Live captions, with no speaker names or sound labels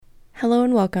Hello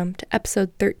and welcome to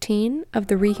episode 13 of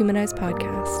the Rehumanized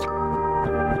podcast.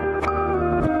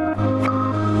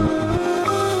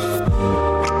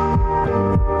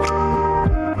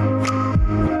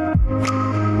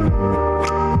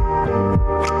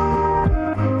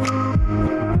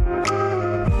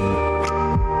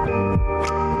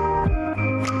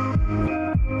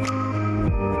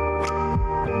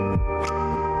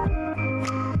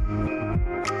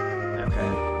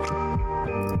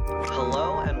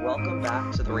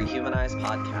 Rehumanized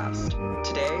podcast.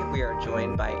 Today we are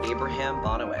joined by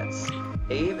Bonowitz.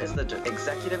 Abe is the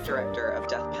Executive Director of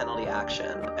Death Penalty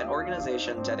Action, an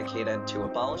organization dedicated to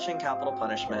abolishing capital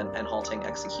punishment and halting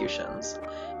executions.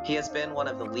 He has been one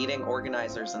of the leading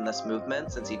organizers in this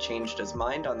movement since he changed his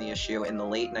mind on the issue in the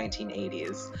late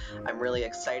 1980s. I'm really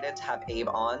excited to have Abe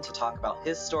on to talk about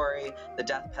his story, the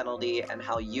death penalty, and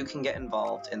how you can get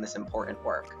involved in this important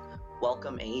work.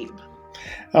 Welcome, Abe.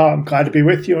 I'm glad to be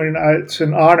with you, and it's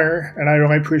an honor, and I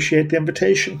really appreciate the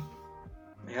invitation.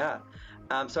 Yeah.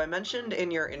 So I mentioned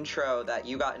in your intro that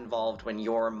you got involved when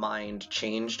your mind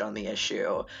changed on the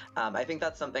issue. I think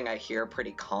that's something I hear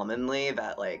pretty commonly,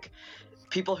 that like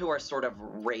people who are sort of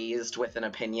raised with an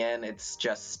opinion, it's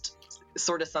just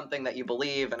sort of something that you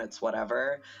believe and it's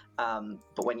whatever.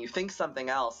 But when you think something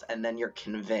else and then you're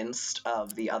convinced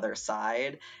of the other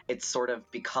side, it sort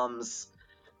of becomes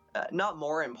not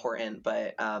more important,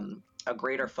 but a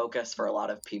greater focus for a lot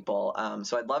of people.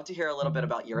 So I'd love to hear a little bit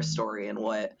about your story and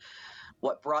what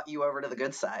brought you over to the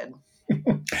good side.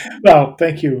 Well,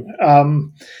 thank you.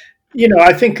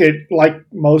 I think that, like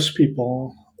most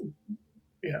people,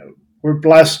 we're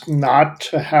blessed not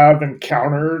to have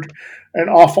encountered an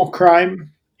awful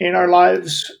crime in our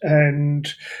lives. And,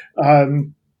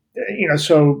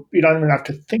 so you don't even have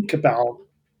to think about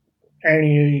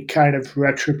any kind of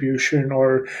retribution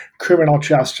or criminal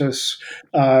justice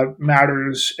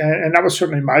matters. And that was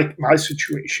certainly my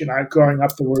situation. Growing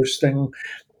up, the worst thing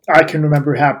I can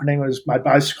remember happening was my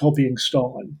bicycle being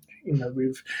stolen.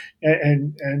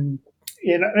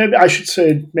 I should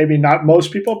say maybe not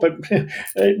most people, but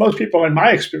most people in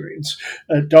my experience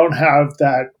don't have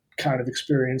that kind of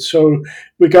experience. So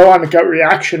we go on the gut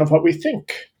reaction of what we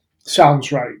think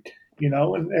sounds right,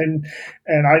 and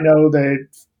I know that,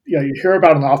 you hear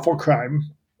about an awful crime,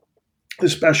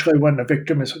 especially when the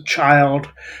victim is a child,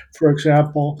 for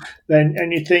example,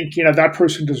 and you think, that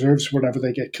person deserves whatever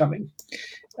they get coming.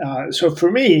 So for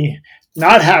me,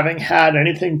 not having had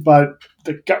anything but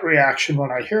the gut reaction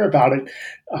when I hear about it,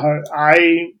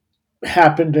 I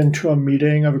happened into a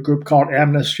meeting of a group called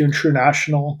Amnesty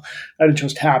International. It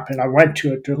just happened. I went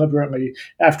to it deliberately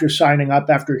after signing up,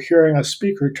 after hearing a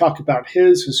speaker talk about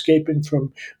his escaping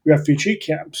from refugee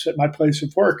camps at my place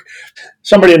of work.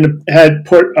 Somebody had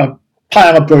put a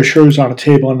pile of brochures on a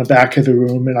table in the back of the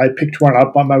room, and I picked one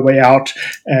up on my way out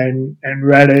and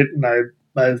read it, and I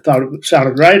thought it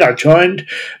sounded right. I joined.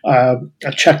 I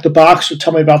checked the box to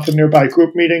tell me about the nearby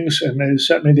group meetings, and they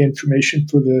sent me the information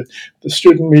for the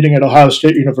student meeting at Ohio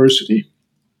State University.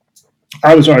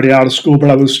 I was already out of school,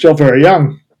 but I was still very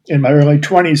young, in my early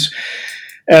 20s,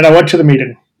 and I went to the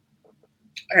meeting.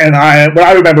 And what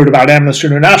I remembered about Amnesty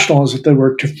International is that they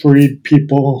work to free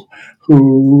people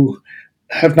who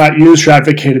have not used or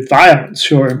advocated violence,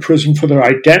 who are in prison for their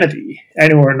identity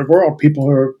anywhere in the world, people who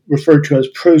are referred to as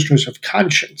prisoners of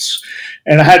conscience.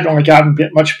 And I hadn't really gotten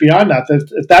much beyond that.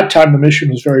 At that time, the mission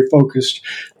was very focused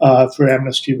for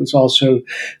Amnesty. It was also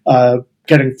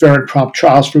getting fair and prompt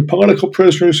trials for political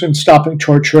prisoners and stopping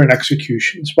torture and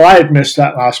executions. Well, I had missed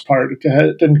that last part.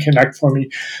 It didn't connect for me.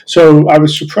 So I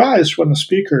was surprised when the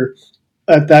speaker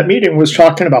at that meeting was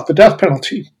talking about the death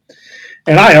penalty.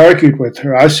 And I argued with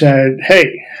her. I said,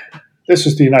 hey, this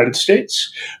is the United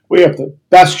States. We have the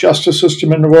best justice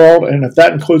system in the world, and if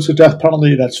that includes the death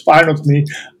penalty, that's fine with me.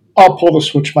 I'll pull the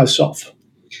switch myself.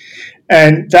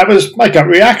 And that was my gut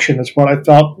reaction. It's what I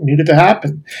felt needed to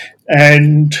happen.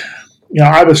 And,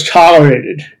 I was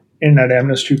tolerated in that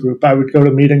Amnesty group. I would go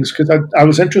to meetings because I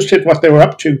was interested in what they were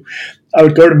up to. I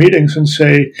would go to meetings and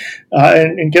say,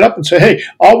 and get up and say, hey,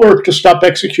 I'll work to stop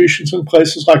executions in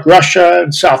places like Russia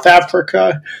and South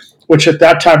Africa, which at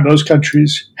that time those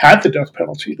countries had the death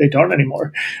penalty. They don't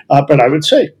anymore. But I would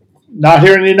say, not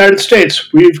here in the United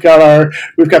States. We've got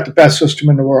the best system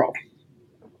in the world.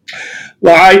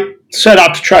 Well, I set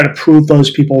out to try to prove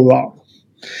those people wrong.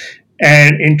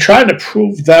 And in trying to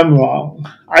prove them wrong,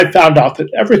 I found out that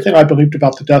everything I believed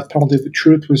about the death penalty, the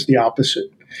truth was the opposite.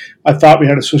 I thought we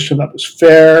had a system that was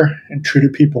fair and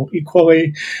treated people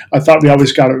equally. I thought we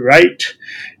always got it right,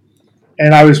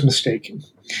 and I was mistaken.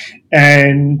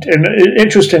 And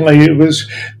interestingly, it was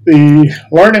the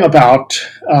learning about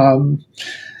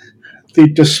the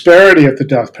disparity of the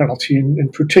death penalty. In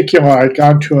particular, I'd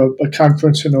gone to a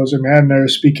conference and there was a man there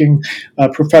speaking,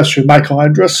 Professor Michael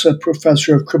Endres, a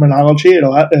professor of criminology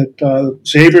at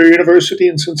Xavier University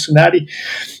in Cincinnati,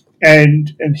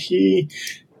 and he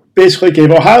basically gave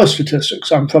Ohio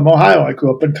statistics. I'm from Ohio. I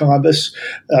grew up in Columbus.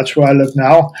 That's where I live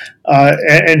now.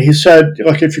 And he said,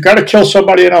 look, if you're going to kill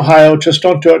somebody in Ohio, just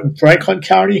don't do it in Franklin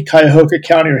County, Cuyahoga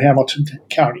County, or Hamilton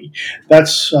County.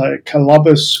 That's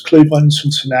Columbus, Cleveland,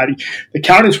 Cincinnati. The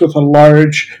counties with a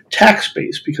large tax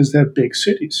base because they're big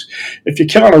cities. If you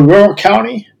kill in a rural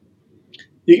county,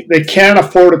 they can't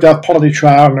afford a death penalty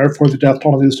trial, and therefore the death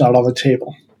penalty is not on the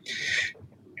table.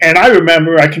 And I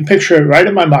remember, I can picture it right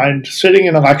in my mind, sitting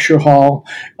in a lecture hall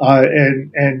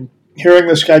and hearing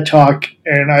this guy talk,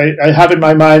 and I have in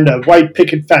my mind a white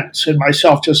picket fence and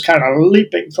myself just kind of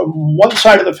leaping from one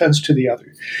side of the fence to the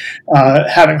other,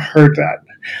 having heard that.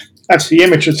 That's the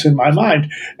image that's in my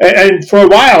mind. And for a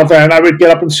while then, I would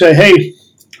get up and say, hey,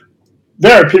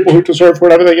 there are people who deserve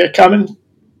whatever they get coming,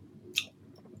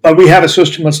 but we have a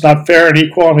system that's not fair and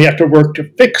equal, and we have to work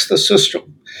to fix the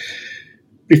system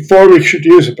before we should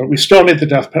use it, but we still need the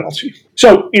death penalty.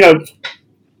 So,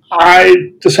 I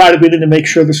decided we need to make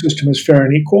sure the system is fair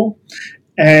and equal.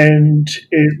 And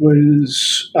it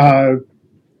was,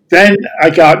 then I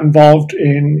got involved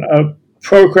in a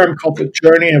program called The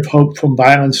Journey of Hope from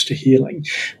Violence to Healing,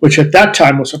 which at that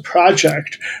time was a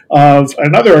project of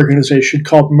another organization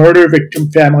called Murder Victim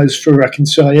Families for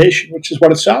Reconciliation, which is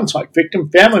what it sounds like, victim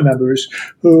family members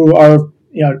who are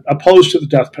opposed to the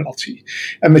death penalty.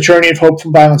 And The Journey of Hope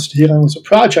from Violence to Healing was a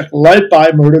project led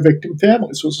by murder victim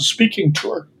families. It was a speaking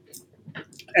tour.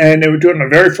 And they were doing the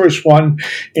very first one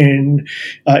in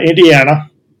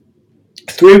Indiana,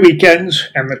 3 weekends,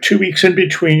 and the 2 weeks in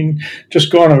between,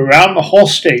 just going around the whole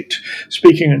state,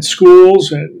 speaking in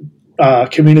schools and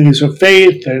communities of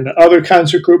faith and other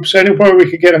kinds of groups, anywhere we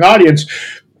could get an audience.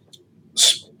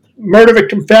 Murder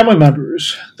victim family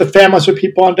members, the families of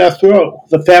people on death row,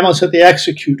 the families that they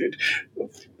executed,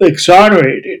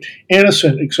 exonerated,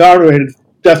 innocent, exonerated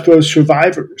death row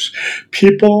survivors,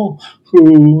 people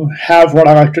who have what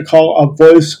I like to call a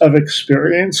voice of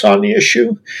experience on the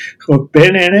issue, who have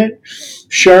been in it,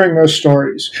 sharing those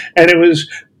stories. And it was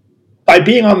by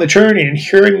being on the journey and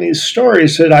hearing these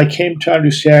stories that I came to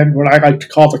understand what I like to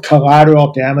call the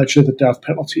collateral damage of the death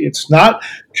penalty. It's not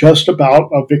just about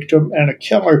a victim and a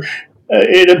killer.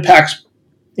 It impacts,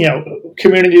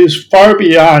 communities far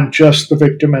beyond just the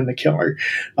victim and the killer.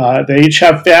 They each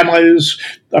have families.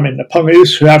 The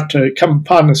police who have to come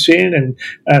upon the scene, and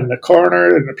the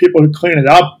coroner, and the people who clean it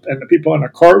up, and the people in the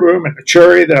courtroom, and the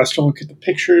jury that has to look at the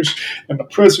pictures, and the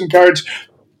prison guards.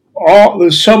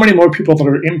 There's so many more people that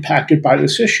are impacted by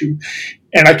this issue.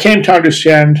 And I came to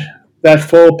understand that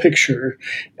full picture.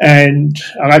 And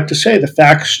I like to say the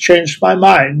facts changed my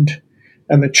mind,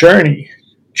 and the journey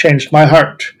changed my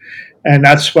heart. And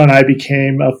that's when I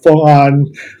became a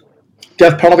full-on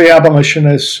death penalty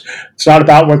abolitionist. It's not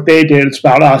about what they did, it's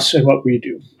about us and what we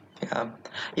do.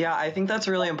 Yeah, I think that's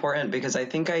really important, because I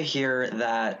think I hear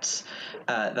that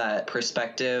that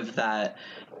perspective that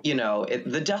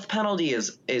the death penalty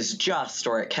is just,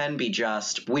 or it can be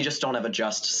just. We just don't have a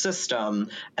just system,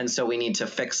 and so we need to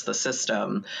fix the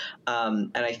system.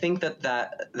 And I think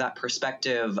that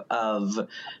perspective of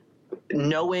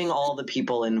knowing all the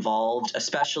people involved,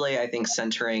 especially I think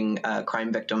centering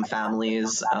crime victim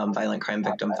families, violent crime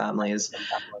victim families.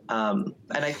 And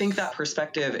I think that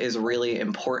perspective is really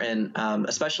important,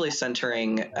 especially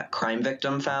centering crime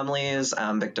victim families,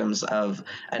 victims of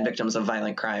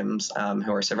violent crimes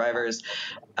who are survivors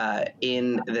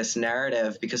in this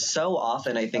narrative, because so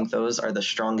often I think those are the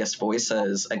strongest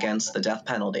voices against the death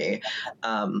penalty.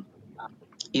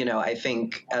 I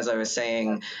think, as I was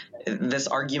saying, this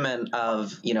argument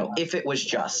of, if it was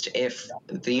just, if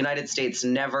the United States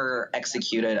never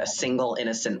executed a single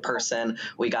innocent person,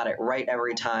 we got it right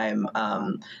every time,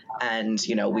 and,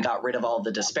 we got rid of all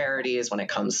the disparities when it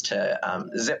comes to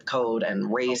zip code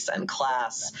and race and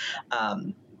class,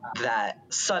 that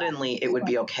suddenly it would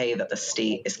be okay that the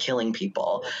state is killing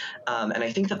people. And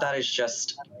I think that is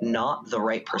just not the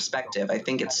right perspective. I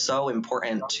think it's so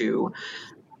important to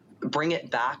bring it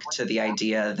back to the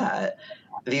idea that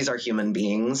these are human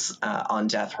beings on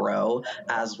death row,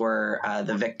 as were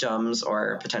the victims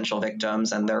or potential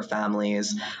victims and their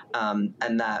families, and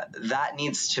that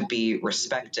needs to be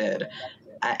respected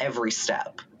at every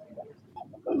step.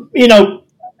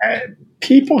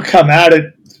 People come at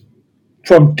it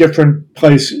from different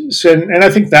places. And I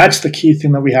think that's the key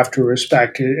thing that we have to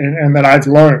respect, and that I've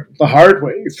learned the hard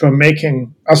way from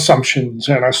making assumptions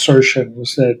and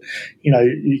assertions that,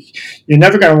 you're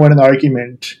never going to win an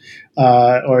argument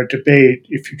or a debate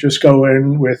if you just go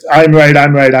in with I'm right,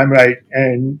 I'm right, I'm right,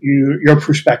 and your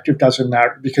perspective doesn't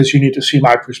matter because you need to see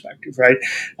my perspective, right?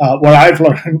 What I've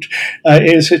learned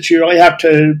is that you really have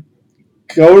to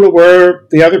go to where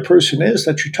the other person is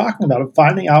that you're talking about and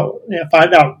find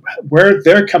out where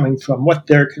they're coming from, what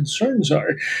their concerns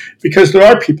are, because there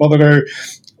are people that are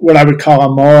what I would call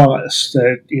a moralist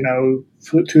that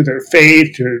through their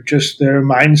faith or just their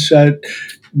mindset,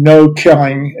 no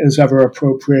killing is ever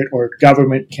appropriate, or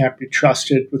government can't be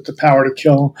trusted with the power to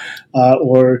kill,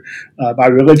 or my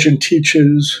religion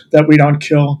teaches that we don't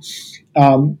kill.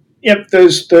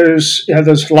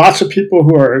 There's lots of people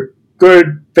who are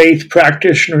good faith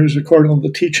practitioners according to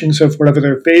the teachings of whatever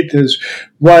their faith is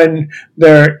when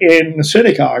they're in the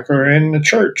synagogue or in the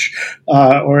church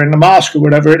or in the mosque or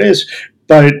whatever it is.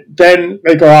 But then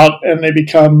they go out and they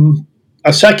become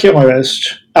a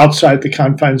secularist outside the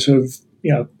confines of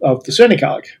the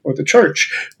synagogue or the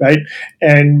church, right?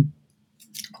 And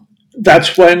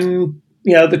that's when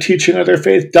the teaching of their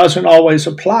faith doesn't always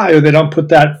apply, or they don't put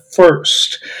that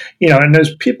first. And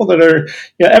there's people that are,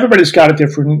 everybody's got a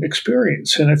different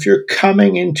experience, and if you're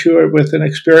coming into it with an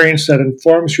experience that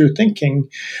informs your thinking,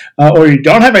 or you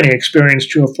don't have any experience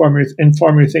to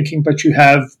inform your thinking, but you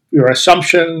have your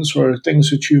assumptions or things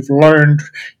that you've learned,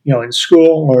 in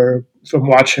school or from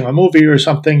watching a movie or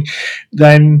something,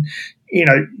 then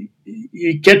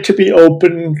you get to be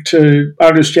open to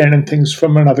understanding things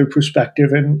from another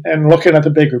perspective and looking at the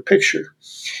bigger picture.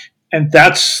 And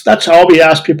that's all we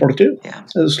ask people to do,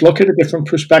 is look at a different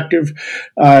perspective.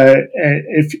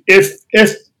 If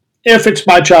it's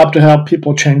my job to help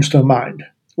people change their mind,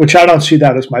 which I don't see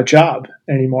that as my job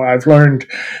anymore. I've learned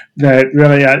that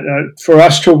really for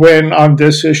us to win on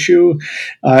this issue,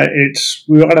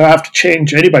 we don't have to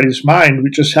change anybody's mind. We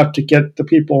just have to get the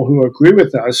people who agree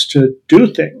with us to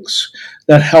do things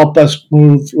that help us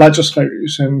move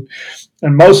legislators. And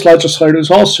most legislators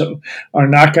also are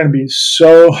not going to be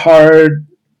so hard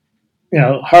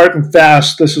and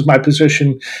fast. This is my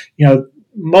position.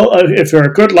 If you're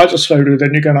a good legislator, then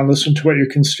you're going to listen to what your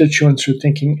constituents are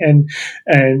thinking and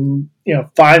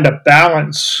find a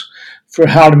balance for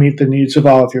how to meet the needs of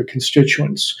all of your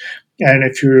constituents. And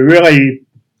if you're really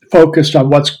focused on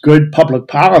what's good public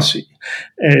policy,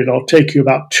 it'll take you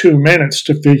about 2 minutes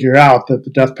to figure out that the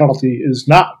death penalty is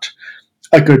not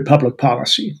a good public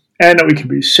policy, and that we can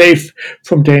be safe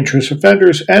from dangerous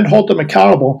offenders and hold them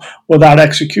accountable without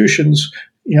executions.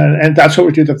 And that's what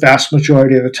we do the vast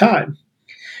majority of the time.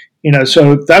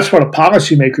 So that's what a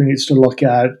policymaker needs to look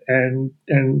at, and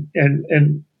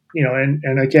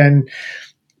again,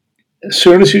 as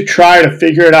soon as you try to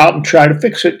figure it out and try to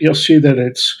fix it, you'll see that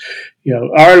it's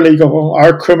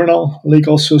our criminal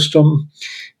legal system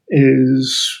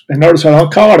is, and notice I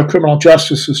don't call it a criminal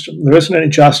justice system. There isn't any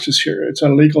justice here. It's a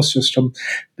legal system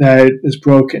that is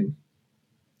broken.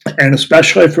 And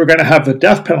especially if we're going to have the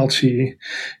death penalty,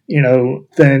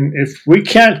 then if we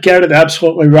can't get it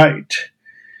absolutely right,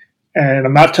 and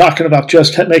I'm not talking about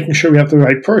just making sure we have the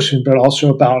right person, but also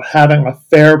about having a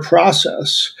fair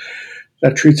process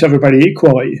that treats everybody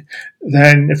equally,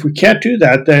 then if we can't do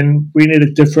that, then we need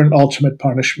a different ultimate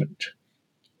punishment.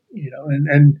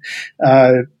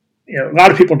 A lot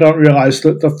of people don't realize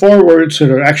that the 4 words that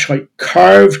are actually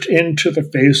carved into the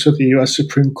face of the U.S.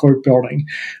 Supreme Court building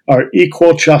are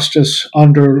equal justice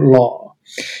under law.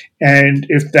 And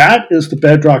if that is the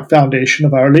bedrock foundation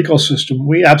of our legal system,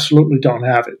 we absolutely don't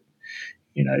have it.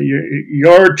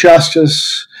 Your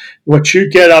justice, what you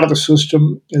get out of the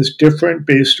system is different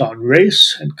based on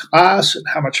race and class and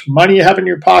how much money you have in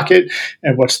your pocket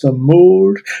and what's the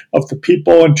mood of the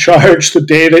people in charge the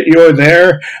day that you're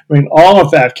there. I mean, all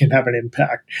of that can have an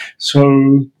impact. So,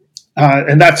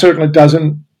 and that certainly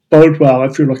doesn't bode well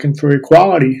if you're looking for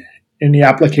equality in the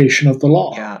application of the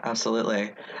law. Yeah,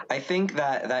 absolutely. I think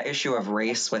that issue of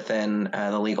race within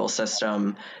the legal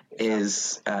system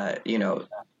is,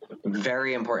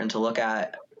 very important to look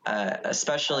at,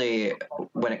 especially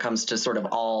when it comes to sort of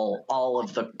all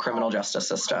of the criminal justice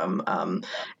system,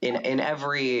 in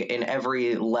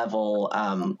every level,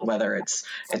 whether it's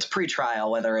pretrial,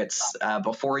 whether it's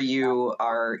before you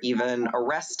are even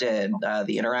arrested,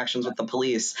 the interactions with the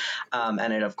police,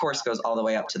 and it of course goes all the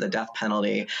way up to the death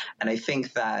penalty. And I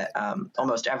think that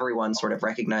almost everyone sort of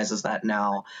recognizes that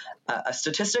now. A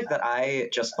statistic that I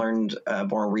just learned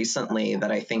more recently that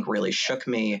I think really shook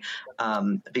me,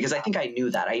 because I think I knew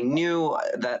that. I knew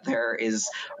that there is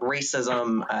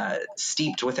racism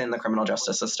steeped within the criminal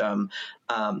justice system.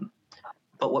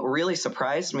 But what really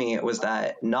surprised me was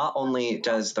that not only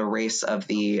does the race of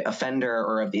the offender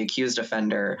or of the accused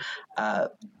offender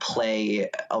play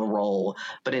a role,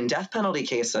 but in death penalty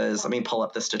cases, let me pull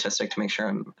up the statistic to make sure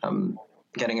I'm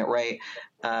getting it right.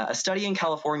 A study in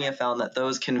California found that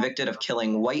those convicted of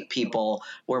killing white people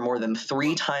were more than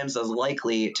 3 times as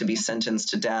likely to be sentenced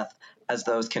to death as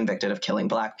those convicted of killing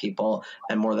black people,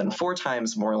 and more than 4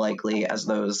 times more likely as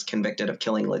those convicted of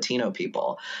killing Latino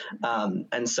people.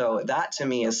 And so that to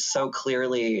me is so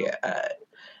clearly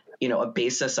a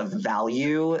basis of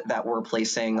value that we're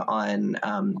placing on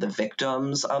the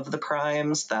victims of the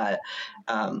crimes, that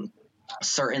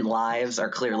certain lives are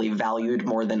clearly valued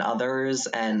more than others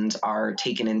and are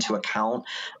taken into account,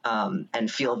 and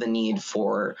feel the need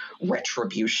for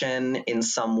retribution in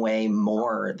some way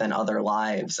more than other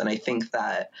lives. And I think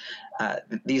that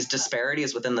these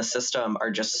disparities within the system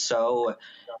are just so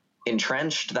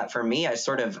entrenched that for me,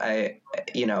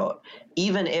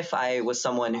 even if I was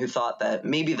someone who thought that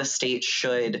maybe the state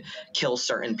should kill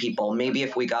certain people, maybe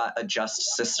if we got a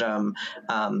just system,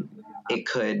 it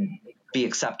could be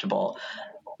acceptable.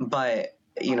 But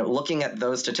looking at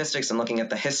those statistics and looking at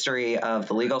the history of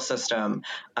the legal system,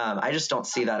 I just don't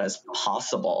see that as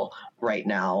possible right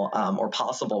now, or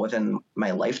possible within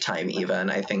my lifetime even.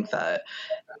 I think that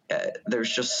there's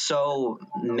just so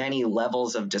many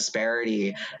levels of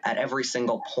disparity at every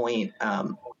single point,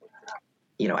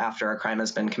 after a crime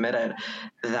has been committed,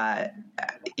 that,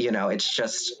 it's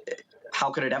just,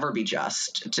 how could it ever be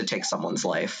just to take someone's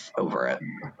life over it?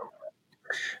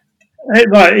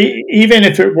 But even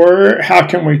if it were, how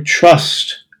can we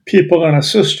trust people in a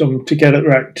system to get it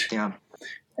right? Yeah.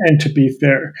 And to be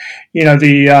fair, and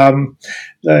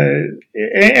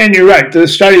you're right. The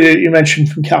study that you mentioned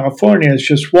from California is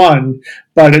just one,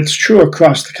 but it's true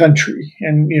across the country.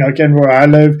 And again, where I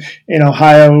live in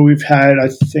Ohio, we've had, I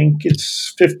think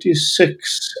it's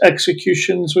 56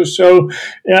 executions or so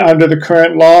under the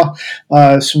current law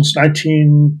since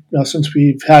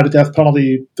we've had a death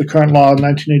penalty. The current law in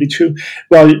 1982.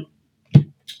 Well,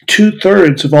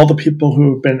 2/3 of all the people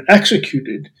who have been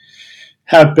executed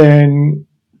have been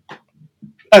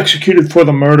executed for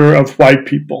the murder of white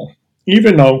people,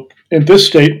 even though in this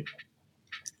state,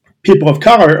 people of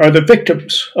color are the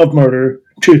victims of murder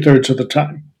 2/3 of the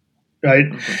time, right?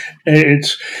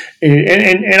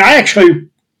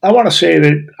 I want to say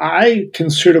that I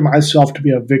consider myself to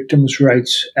be a victims'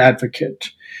 rights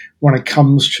advocate when it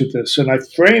comes to this. And I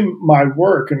frame my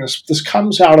work, and this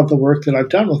comes out of the work that I've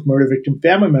done with murder victim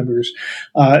family members,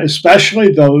 especially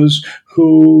those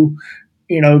who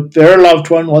their loved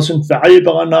one wasn't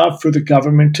valuable enough for the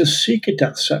government to seek a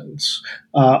death sentence.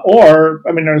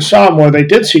 There's some where they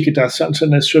did seek a death sentence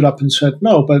and they stood up and said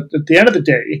no. But at the end of the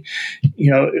day,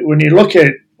 when you look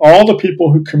at all the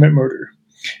people who commit murder,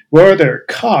 where they're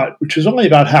caught, which is only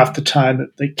about half the time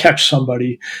that they catch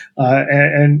somebody,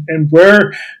 and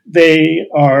where they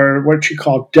are what you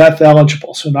call death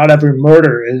eligible. So not every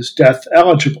murder is death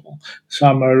eligible.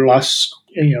 Some are less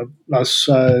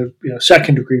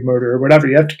second degree murder or whatever.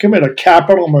 You have to commit a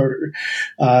capital murder,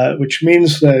 which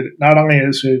means that not only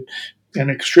is it an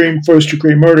extreme first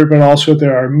degree murder, but also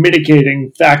there are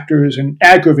mitigating factors and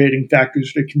aggravating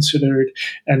factors that are considered,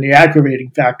 and the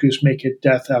aggravating factors make it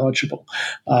death eligible.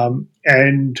 So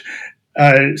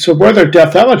where they're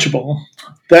death eligible,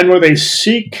 then where they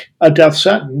seek a death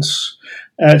sentence,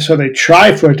 so they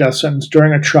try for a death sentence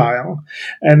during a trial,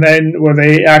 and then where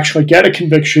they actually get a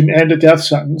conviction and a death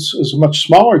sentence is a much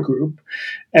smaller group,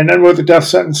 and then where the death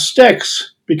sentence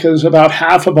sticks, because about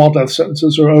half of all death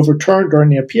sentences are overturned during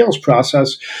the appeals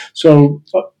process. So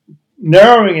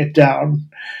narrowing it down,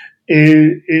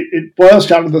 it boils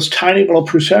down to this tiny little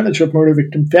percentage of murder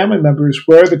victim family members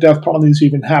where the death penalty is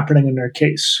even happening in their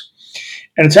case.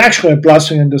 And it's actually a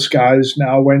blessing in disguise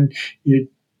now when you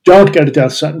don't get a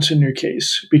death sentence in your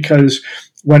case, because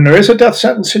when there is a death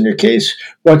sentence in your case,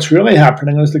 what's really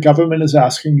happening is the government is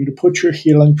asking you to put your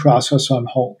healing process on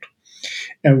hold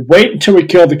and wait until we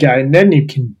kill the guy, and then you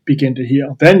can begin to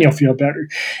heal. Then you'll feel better.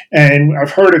 And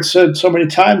I've heard it said so many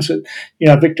times that,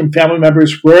 victim family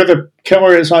members where the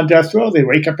killer is on death row, they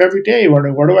wake up every day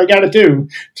wondering, what do I got to do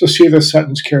to see this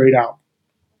sentence carried out?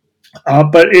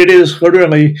 But it is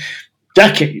literally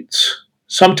decades,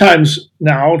 sometimes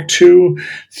now 2,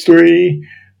 3,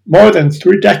 more than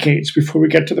 3 decades before we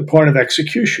get to the point of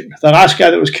execution. The last guy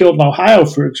that was killed in Ohio,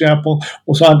 for example,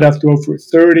 was on death row for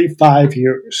 35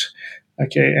 years.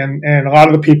 Okay, and a lot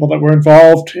of the people that were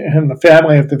involved in the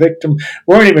family of the victim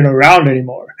weren't even around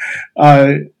anymore.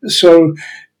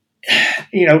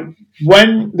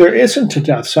 When there isn't a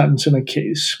death sentence in a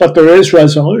case, but there is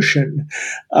resolution,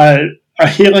 a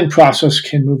healing process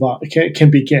can move on, can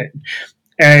begin.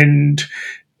 And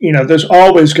there's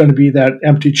always going to be that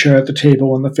empty chair at the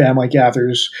table when the family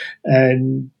gathers,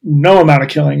 and no amount of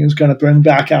killing is going to bring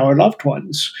back our loved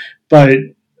ones. But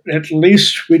at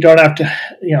least we don't have to,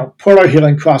 put our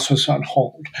healing process on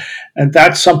hold. And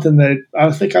that's something that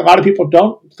I think a lot of people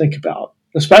don't think about,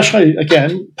 especially,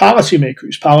 again,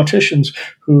 policymakers, politicians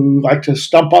who like to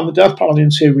stump on the death penalty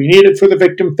and say, we need it for the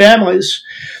victim families.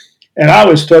 And I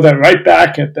always throw that right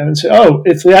back at them and say, oh,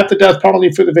 if we have the death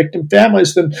penalty for the victim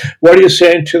families, then what are you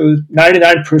saying to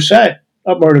 99%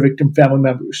 of murder victim family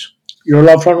members? Your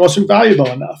loved one wasn't valuable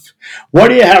enough. What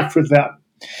do you have for them?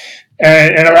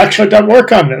 And I've actually done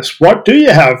work on this. What do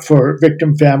you have for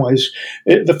victim families?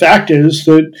 The fact is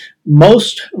that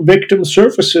most victim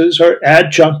services are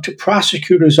adjunct to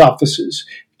prosecutors' offices,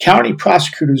 county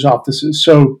prosecutors' offices.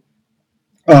 So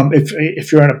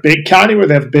if you're in a big county where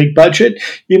they have a big budget,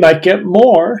 you might get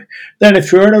more than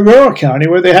if you're in a rural county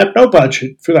where they have no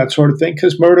budget for that sort of thing,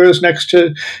 because murder is next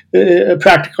to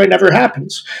practically never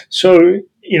happens. So,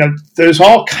 there's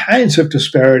all kinds of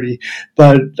disparity.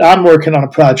 But I'm working on a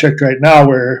project right now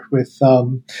with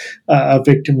a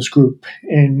victims group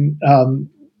in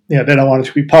they don't want it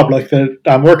to be public that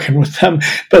I'm working with them,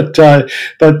 but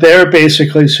they're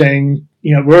basically saying,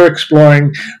 we're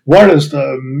exploring what is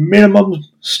the minimum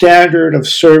standard of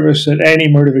service that any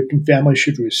murder victim family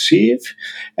should receive,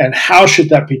 and how should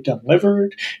that be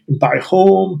delivered, and by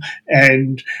whom,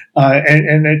 and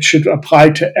it should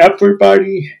apply to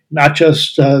everybody, not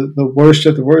just the worst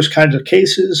of the worst kinds of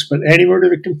cases, but any murder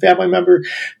victim family member,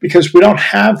 because we don't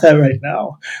have that right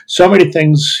now. So many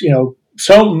things,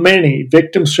 so many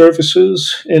victim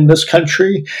services in this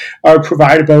country are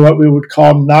provided by what we would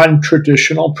call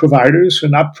non-traditional providers,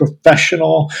 and not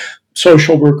professional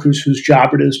social workers whose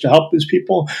job it is to help these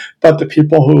people, but the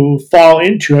people who fall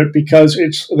into it because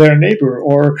it's their neighbor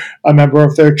or a member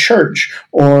of their church,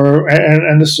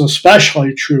 and this is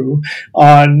especially true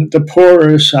on the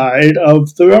poorer side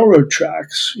of the railroad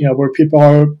tracks, where people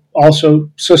are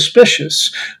also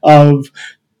suspicious of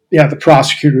the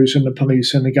prosecutors and the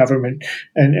police and the government,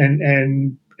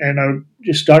 and I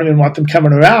just don't even want them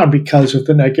coming around because of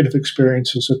the negative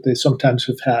experiences that they sometimes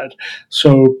have had.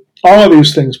 So all of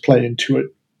these things play into it.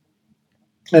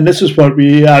 And this is what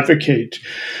we advocate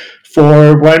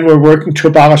for when we're working to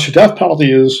abolish the death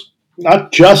penalty, is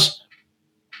not just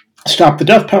stop the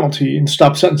death penalty and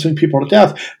stop sentencing people to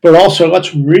death, but also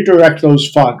let's redirect those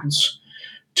funds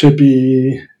to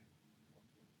be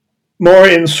more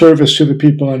in service to the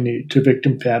people in need, to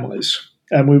victim families.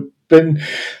 And we've been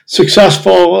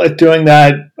successful at doing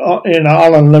that on an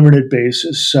unlimited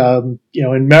basis.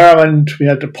 In Maryland, we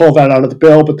had to pull that out of the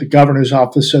bill, but the governor's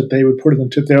office said they would put it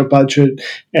into their budget,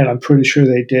 and I'm pretty sure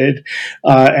they did.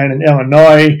 And in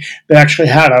Illinois, they actually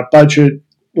had a budget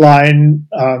line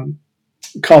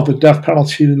called the Death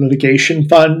Penalty Litigation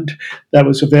Fund that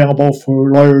was available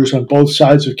for lawyers on both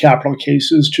sides of capital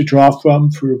cases to draw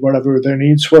from for whatever their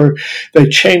needs were. They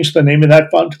changed the name of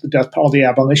that fund to the Death Penalty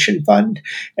Abolition Fund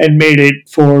and made it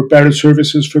for better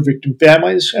services for victim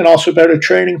families and also better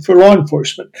training for law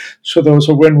enforcement. So there was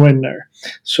a win-win there.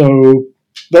 So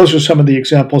those are some of the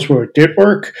examples where it did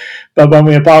work. But when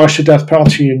we abolished the death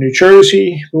penalty in New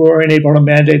Jersey, we weren't able to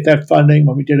mandate that funding.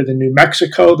 When we did it in New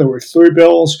Mexico, there were 3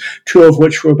 bills, 2 of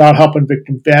which were about helping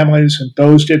victim families, and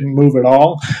those didn't move at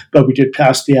all. But we did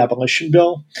pass the abolition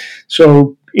bill.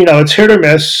 So, it's hit or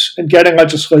miss, and getting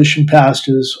legislation passed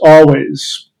is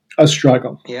always a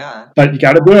struggle. Yeah. But you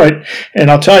got to do it.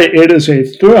 And I'll tell you, it is a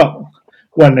thrill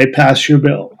when they pass your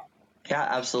bill. Yeah,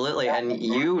 absolutely. And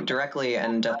you directly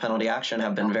and Death Penalty Action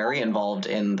have been very involved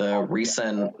in the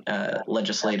recent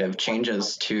legislative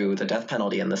changes to the death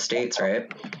penalty in the states,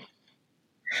 right?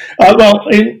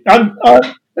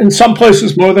 In some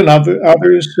places more than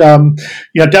others.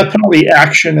 Death Penalty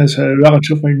Action is a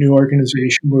relatively new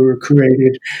organization. We were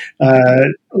created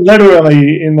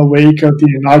literally in the wake of the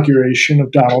inauguration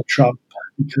of Donald Trump,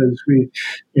 because we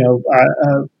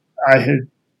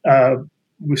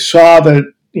saw that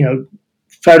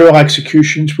federal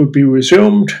executions would be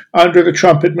resumed under the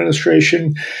Trump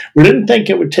administration. We didn't think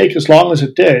it would take as long as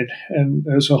it did, and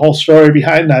there's a whole story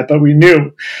behind that, but we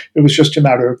knew it was just a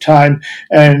matter of time.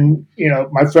 And,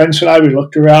 my friends and I, we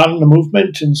looked around the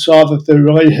movement and saw that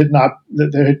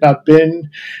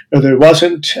there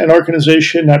wasn't an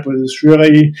organization that was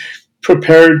really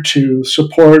prepared to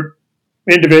support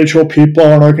individual people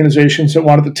and organizations that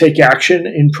wanted to take action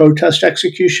in protest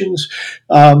executions.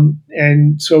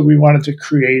 And so we wanted to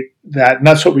create that, and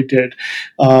that's what we did.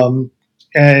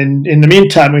 And in the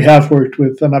meantime, we have worked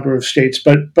with a number of states.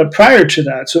 But prior to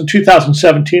that, so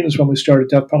 2017 is when we started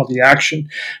death penalty action.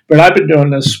 But I've been doing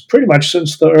this pretty much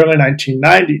since the early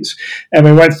 1990s. And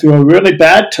we went through a really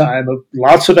bad time of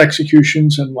lots of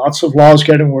executions and lots of laws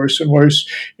getting worse and worse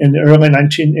in the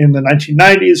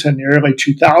 1990s and the early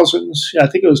 2000s. I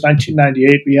think it was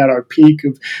 1998. We had our peak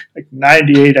of like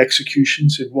 98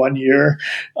 executions in 1 year.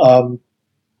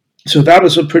 So that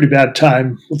was a pretty bad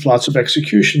time with lots of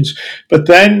executions. But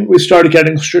then we started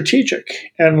getting strategic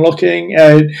and looking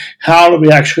at how do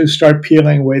we actually start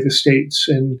peeling away the states.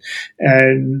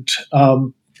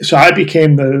 So I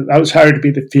was hired to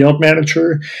be the field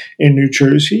manager in New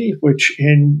Jersey, which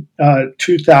in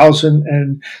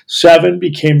 2007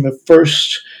 became the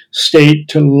first state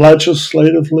to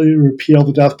legislatively repeal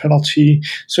the death penalty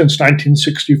since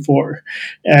 1964.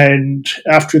 And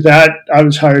after that, I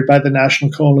was hired by the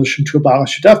National Coalition to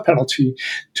Abolish the Death Penalty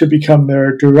to become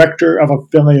their director of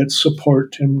affiliate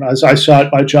support. And as I saw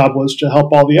it, my job was to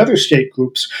help all the other state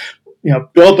groups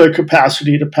build their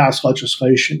capacity to pass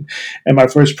legislation. And my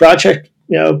first project,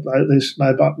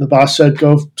 the boss said,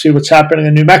 go see what's happening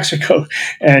in New Mexico.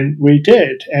 And we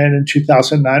did. And in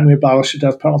 2009, we abolished the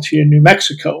death penalty in New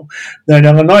Mexico. Then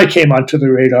Illinois came onto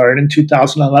the radar. And in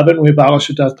 2011, we abolished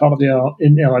the death penalty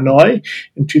in Illinois.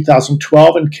 In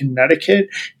 2012, in Connecticut.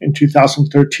 In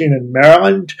 2013, in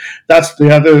Maryland. That's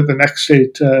the next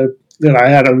state that I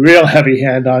had a real heavy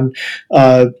hand on.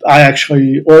 I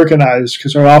actually organized,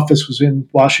 because our office was in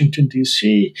Washington,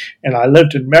 D.C., and I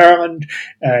lived in Maryland.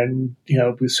 And,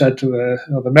 we said to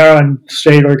the Maryland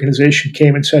state organization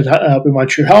came and said, we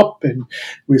want your help. And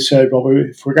we said, well,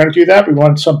 if we're going to do that, we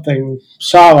want something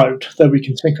solid that we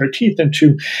can sink our teeth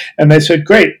into. And they said,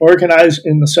 great, organize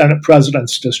in the Senate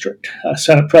President's District.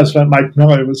 Senate President Mike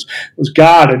Miller was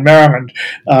God in Maryland.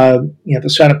 The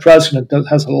Senate President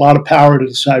has a lot of power to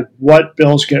decide what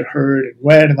bills get heard and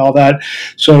when and all that.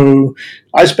 So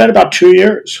I spent about 2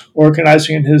 years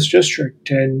organizing in his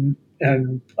district, and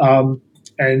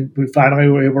we finally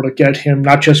were able to get him,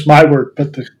 not just my work,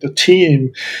 but the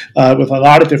team, with a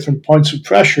lot of different points of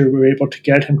pressure, we were able to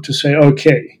get him to say,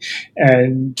 okay.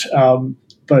 And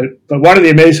But one of the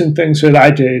amazing things that I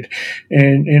did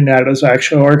in that is I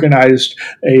actually organized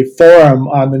a forum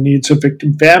on the needs of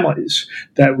victim families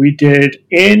that we did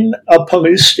in a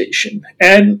police station.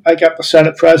 And I got the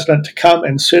Senate President to come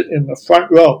and sit in the front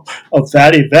row of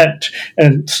that event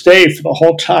and stay for the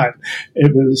whole time.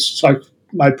 It was like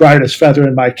my brightest feather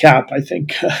in my cap, I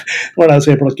think, when I was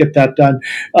able to get that done.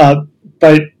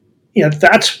 But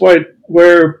that's where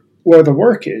the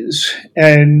work is.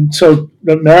 And so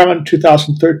Maryland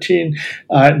 2013,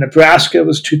 Nebraska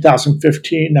was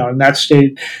 2015. Now in that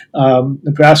state,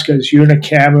 Nebraska is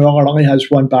unicameral. It only has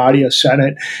one body, a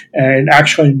Senate, and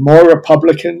actually more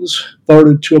Republicans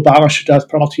voted to abolish the death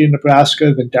penalty in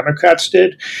Nebraska than Democrats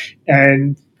did.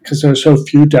 And because there are so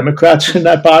few Democrats in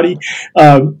that body.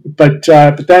 But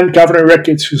then Governor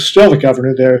Ricketts, who's still the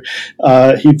governor there,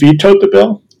 he vetoed the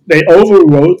bill. They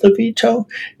overrode the veto,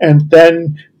 and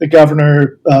then the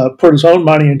governor put his own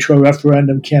money into a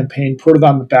referendum campaign, put it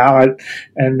on the ballot,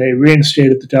 and they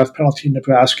reinstated the death penalty in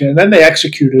Nebraska. And then they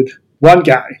executed one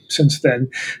guy since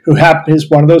then, who is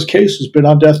one of those cases, been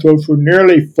on death row for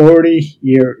nearly 40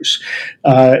 years.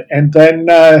 And then,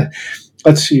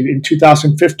 let's see, in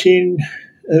 2015,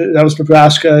 that was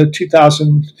Nebraska.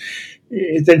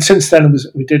 Then since then,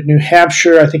 we did New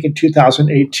Hampshire, I think in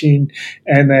 2018,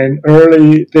 and then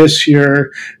early this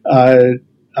year,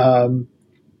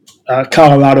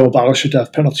 Colorado abolished the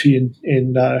death penalty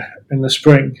in the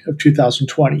spring of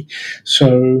 2020.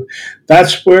 So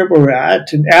that's where we're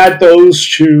at, and add those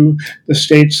to the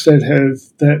states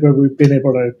where we've been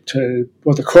able to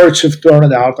the courts have thrown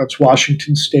it out. That's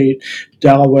Washington State,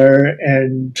 Delaware,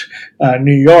 and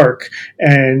New York,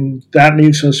 and that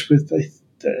leaves us with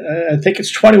I think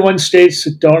it's 21 states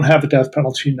that don't have a death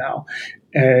penalty now.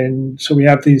 And so we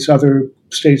have these other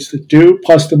states that do,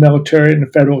 plus the military and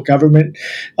the federal government.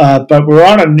 But we're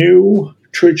on a new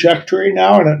trajectory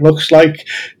now, and it looks like,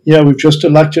 we've just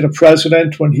elected a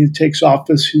president. When he takes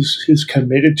office, he's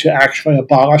committed to actually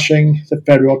abolishing the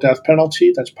federal death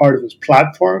penalty. That's part of his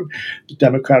platform. The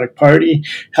Democratic Party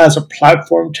has a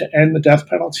platform to end the death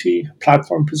penalty,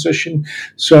 platform position.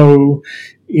 So,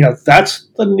 that's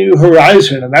the new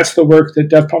horizon, and that's the work that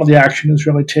Death Penalty Action is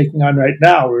really taking on right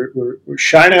now. We're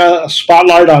shining a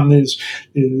spotlight on this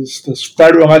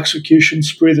federal execution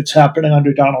spree that's happening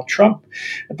under Donald Trump,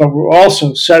 but we're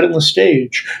also setting the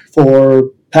stage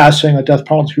for passing a death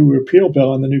penalty repeal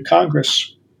bill in the new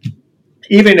Congress.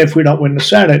 Even if we don't win the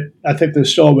Senate, I think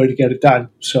there's still a way to get it done.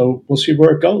 So we'll see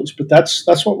where it goes, but that's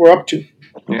what we're up to.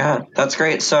 Yeah, that's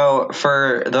great. So,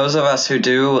 for those of us who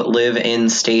do live in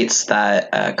states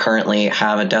that currently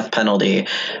have a death penalty,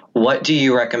 what do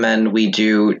you recommend we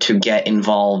do to get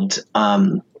involved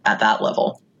at that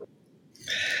level?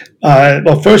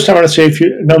 Well, first I want to say,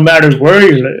 no matter where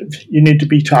you live, you need to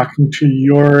be talking to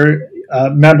your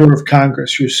member of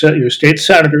Congress, your state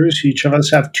senators. Each of us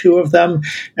have two of them,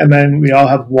 and then we all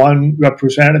have one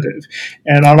representative.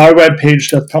 And on our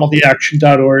webpage,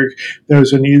 deathpenaltyaction.org,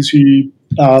 there's an easy,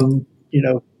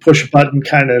 push a button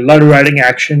kind of letter writing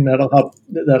action that'll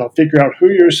figure out who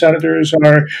your senators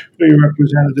are, who your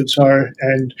representatives are,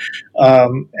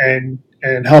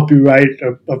 and help you write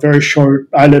a very short,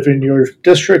 I live in your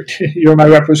district, you're my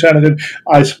representative,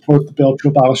 I support the bill to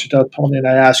abolish the death penalty, and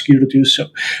I ask you to do so.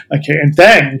 Okay, and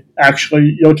then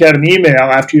actually you'll get an email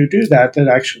after you do that that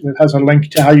has a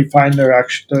link to how you find their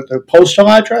postal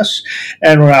address,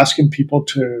 and we're asking people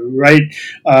to write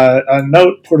a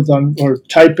note, put it on, or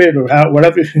type it, or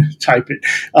whatever, type it,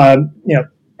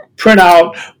 print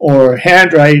out or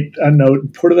handwrite a note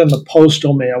and put it in the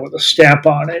postal mail with a stamp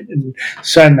on it and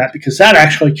send that, because that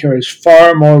actually carries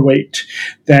far more weight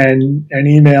than an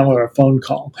email or a phone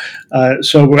call.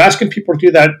 So we're asking people to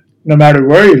do that no matter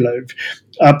where you live.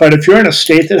 But if you're in a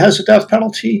state that has a death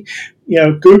penalty,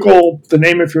 Google the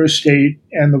name of your state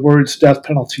and the words death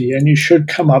penalty, and you should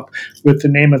come up with the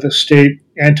name of the state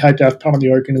anti-death penalty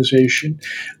organization.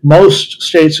 Most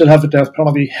states that have a death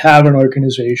penalty have an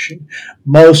organization.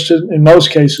 In most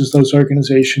cases, those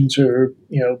organizations are,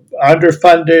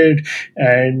 underfunded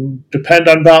and depend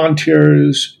on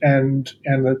volunteers. And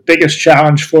the biggest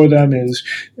challenge for them is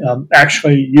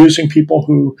actually using people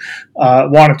who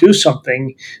want to do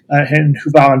something and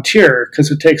who volunteer,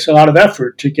 because it takes a lot of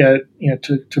effort to get,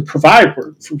 to provide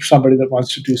work for somebody that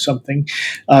wants to do something.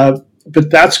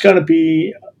 But that's going to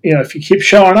be, if you keep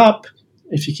showing up,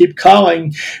 if you keep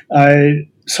calling,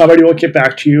 somebody will get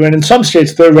back to you. And in some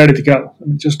states, they're ready to go.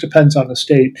 It just depends on the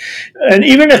state. And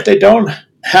even if they don't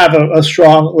have a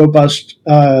strong, robust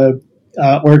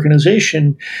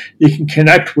organization, you can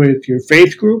connect with your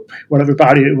faith group,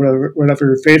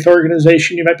 whatever faith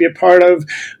organization you might be a part of.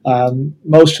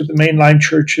 Most of the mainline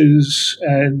churches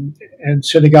and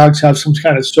synagogues have some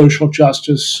kind of social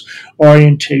justice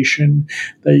orientation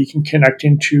that you can connect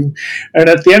into. And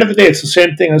at the end of the day, it's the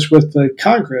same thing as with the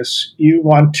Congress. You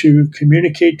want to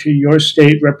communicate to your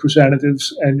state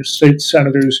representatives and your state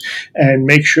senators and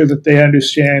make sure that they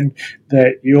understand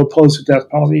that you oppose the death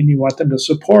penalty and you want them to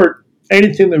support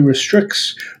anything that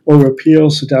restricts or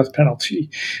repeals the death penalty.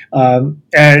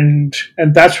 And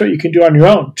that's what you can do on your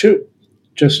own, too.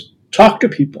 Just talk to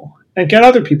people and get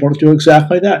other people to do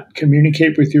exactly that.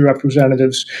 Communicate with your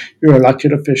representatives, your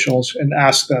elected officials, and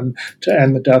ask them to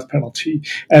end the death penalty.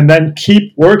 And then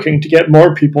keep working to get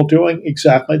more people doing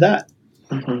exactly that.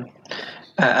 Mm-hmm.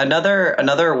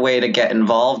 Another way to get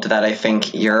involved that I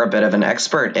think you're a bit of an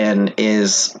expert in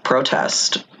is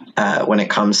protest. When it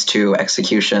comes to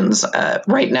executions.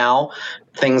 Right now,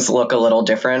 things look a little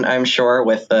different, I'm sure,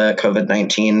 with the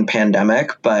COVID-19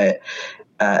 pandemic, but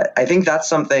I think that's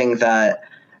something that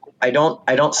I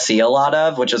don't see a lot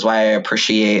of, which is why I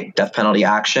appreciate death penalty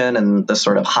action and the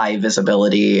sort of high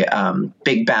visibility,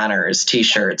 big banners,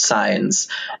 T-shirts, signs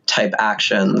type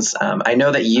actions. I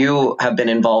know that you have been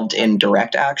involved in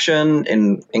direct action,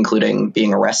 including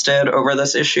being arrested over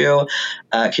this issue.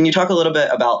 Can you talk a little bit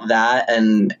about that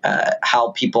and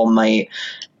how people might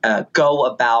go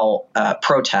about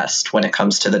protest when it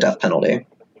comes to the death penalty?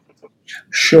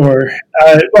 Sure.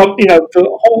 Well,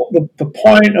 the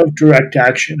point of direct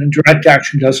action, and direct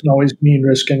action doesn't always mean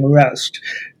risking arrest,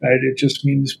 right? It just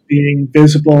means being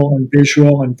visible and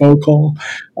visual and vocal,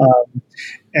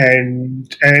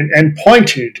 and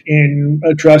pointed in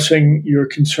addressing your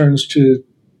concerns to,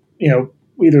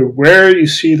 either where you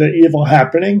see the evil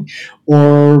happening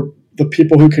or the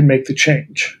people who can make the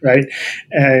change, right?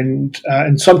 And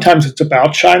sometimes it's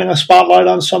about shining a spotlight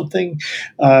on something,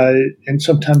 and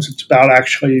sometimes it's about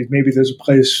actually maybe there's a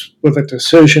place with a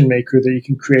decision maker that you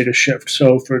can create a shift.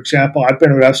 So, for example, I've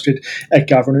been arrested at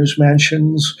governors'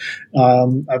 mansions,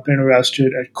 I've been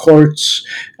arrested at courts,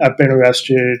 I've been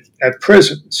arrested at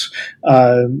prisons.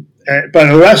 But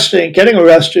getting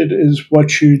arrested is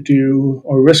what you do,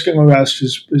 or risking arrest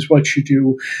is what you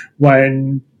do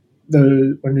when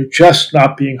you're just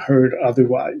not being heard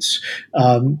otherwise.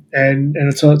 And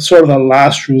it's sort of a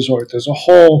last resort. There's a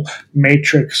whole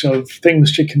matrix of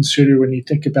things to consider when you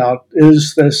think about,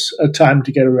 is this a time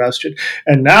to get arrested?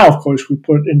 And now, of course, we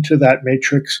put into that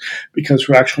matrix, because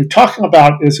we're actually talking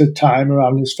about, is it time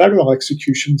around these federal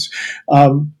executions?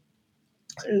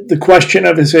 The question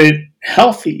of, is it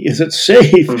healthy? Is it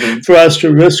safe Mm-hmm. for us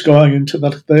to risk going into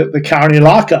the county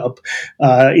lockup,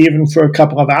 even for a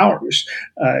couple of hours?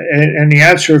 And the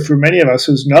answer for many of us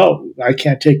is no. I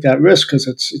can't take that risk because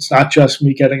it's not just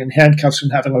me getting in handcuffs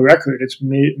and having a record. It's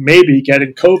maybe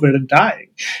getting COVID and dying,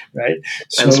 right?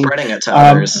 And spreading it to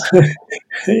others.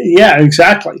 Yeah,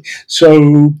 exactly.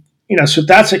 So so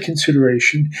that's a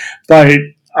consideration, but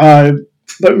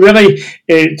really,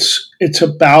 it's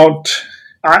about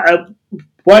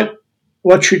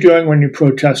what you're doing when you're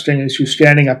protesting is you're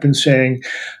standing up and saying,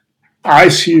 I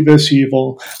see this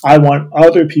evil. I want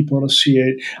other people to see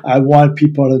it. I want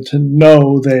people to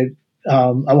know that.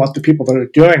 I want the people that are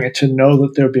doing it to know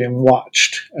that they're being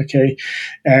watched. Okay,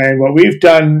 and what we've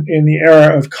done in the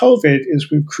era of COVID is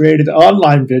we've created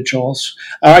online vigils.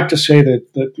 I like to say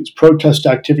that these protest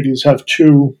activities have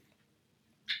two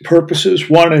purposes.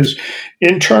 One is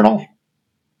internal,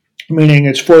 meaning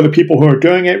it's for the people who are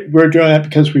doing it. We're doing it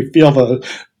because we feel the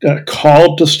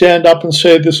called to stand up and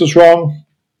say this is wrong,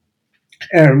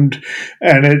 and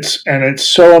it's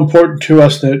so important to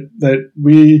us that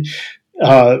we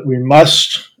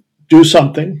must do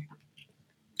something.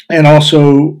 And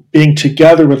also being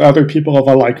together with other people of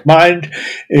a like mind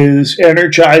is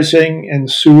energizing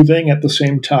and soothing at the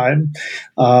same time,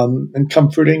 and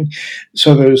comforting.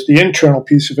 So there's the internal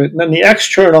piece of it. And then the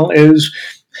external is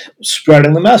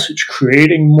spreading the message,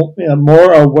 creating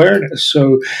more awareness.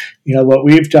 So, what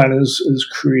we've done is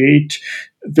create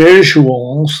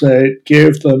visuals that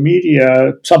give the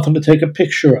media something to take a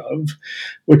picture of,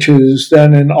 which is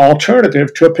then an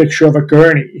alternative to a picture of a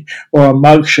gurney or a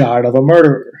mugshot of a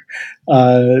murderer.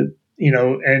 And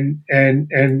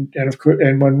of course,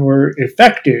 and when we're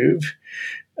effective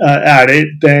at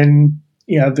it, then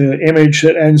the image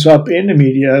that ends up in the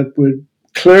media would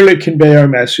clearly convey our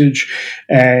message.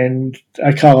 And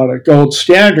I call it a gold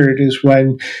standard is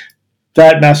when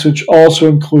that message also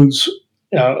includes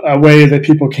a way that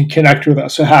people can connect with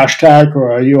us, a hashtag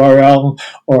or a URL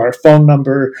or a phone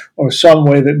number or some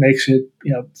way that makes it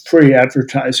free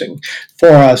advertising for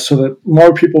us, so that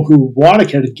more people who want to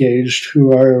get engaged,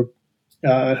 who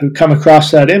come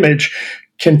across that image,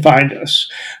 can find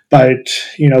us. But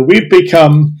we've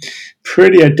become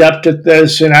pretty adept at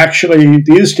this, and actually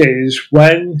these days,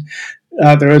 when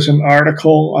there is an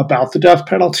article about the death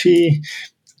penalty,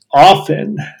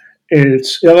 often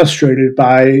it's illustrated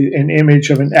by an image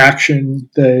of an action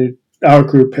that our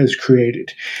group has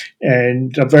created.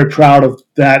 And I'm very proud of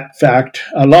that fact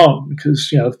alone, because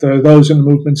if there are those in the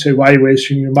movement say, why are you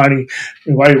wasting your money?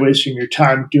 Why are you wasting your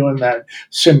time doing that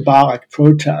symbolic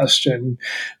protest? And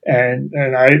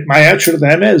my answer to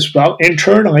them is, well,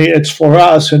 internally it's for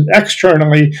us, and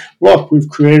externally, look, we've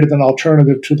created an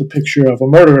alternative to the picture of a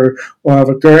murderer or of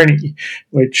a gurney,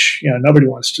 which nobody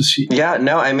wants to see. Yeah,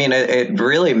 no, I mean, it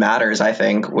really matters, I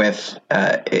think, with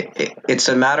it's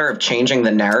a matter of changing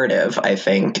the narrative, I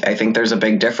think. I think there's a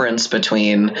big difference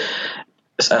between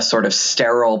a sort of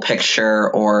sterile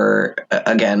picture or,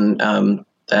 again,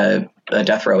 a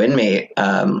death row inmate,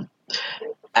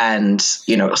 and,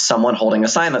 someone holding a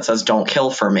sign that says, don't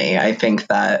kill for me. I think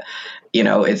that,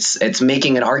 it's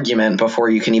making an argument before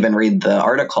you can even read the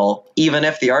article, even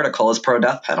if the article is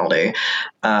pro-death penalty.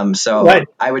 So right.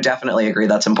 I would definitely agree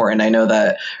that's important. I know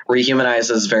that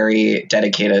Rehumanize is very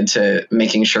dedicated to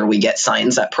making sure we get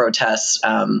signs at protests.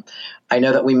 I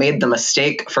know that we made the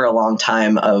mistake for a long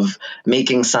time of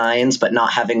making signs but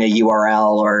not having a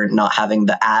URL or not having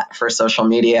the @ for social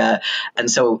media. And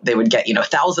so they would get,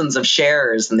 thousands of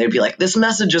shares and they'd be like, this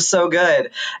message is so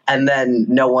good. And then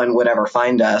no one would ever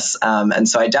find us. And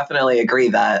so I definitely agree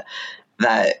that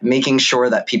making sure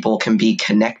that people can be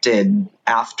connected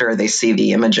after they see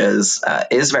the images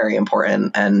is very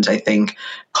important. And I think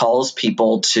calls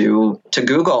people to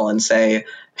Google and say,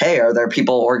 hey, are there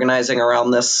people organizing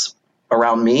around this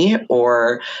around me,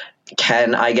 or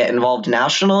can I get involved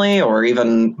nationally or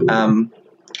even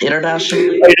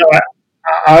internationally?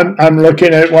 I'm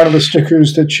looking at one of the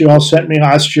stickers that you all sent me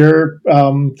last year.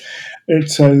 It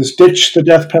says "Ditch the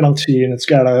death penalty," and it's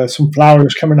got some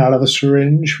flowers coming out of a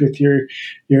syringe with your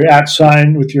 @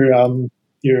 sign with your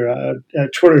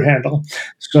Twitter handle.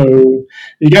 So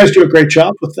you guys do a great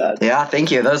job with that. Yeah,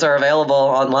 thank you. Those are available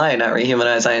online at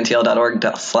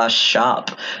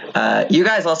rehumanizeintl.org/shop. You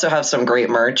guys also have some great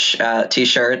merch,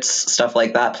 t-shirts, stuff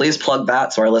like that. Please plug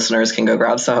that so our listeners can go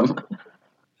grab some.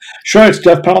 Sure, it's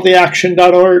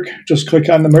deathpenaltyaction.org. Just click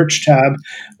on the merch tab.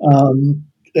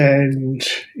 And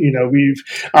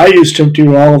I used to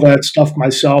do all of that stuff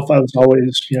myself. I was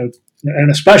always, and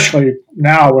especially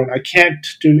now when I can't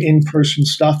do in-person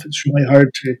stuff, it's really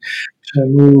hard to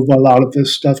move a lot of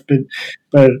this stuff.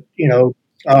 But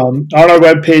On our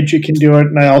webpage, you can do it,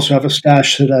 and I also have a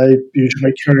stash that I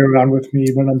usually carry around with me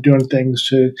when I'm doing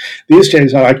things. These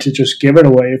days, I like to just give it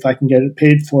away. If I can get it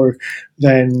paid for,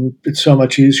 then it's so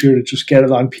much easier to just get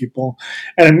it on people.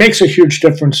 And it makes a huge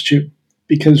difference, too,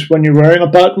 because when you're wearing a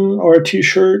button or a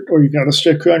T-shirt or you got a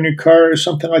sticker on your car or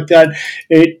something like that,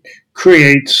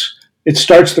 it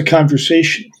starts the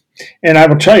conversation. And I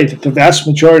will tell you that the vast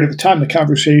majority of the time, the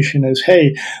conversation is,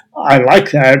 "Hey, I like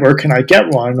that. Where can I get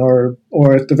one?" Or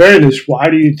at the very least,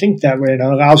 "Why do you think that way?" And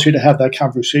it allows you to have that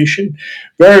conversation.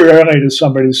 Very rarely does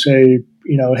somebody say,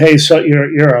 "Hey, so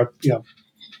you're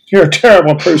a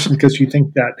terrible person because you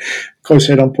think that." Of course,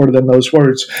 they don't put it in those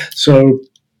words. So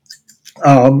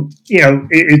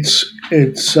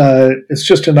it's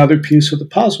just another piece of the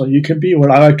puzzle. You can be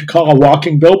what I like to call a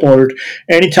walking billboard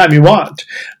anytime you want,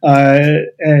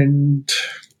 and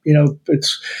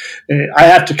it's I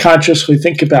have to consciously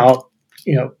think about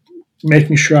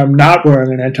making sure I'm not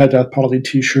wearing an anti-death penalty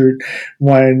T-shirt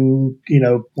when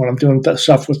I'm doing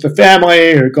stuff with the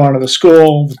family or going to the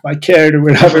school with my kid or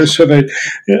whatever. So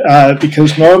that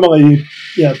because normally,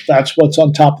 that's what's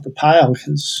on top of the pile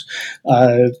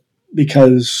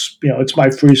because it's my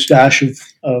free stash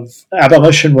of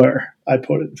abolition wear, I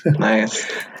put it. Nice.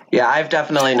 Yeah, I've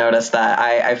definitely noticed that.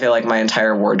 I feel like my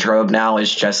entire wardrobe now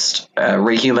is just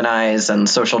rehumanize and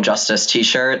social justice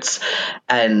T-shirts,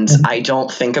 and I don't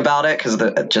think about it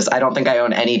because I don't think I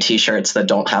own any T-shirts that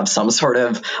don't have some sort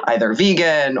of either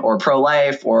vegan or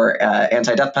pro-life or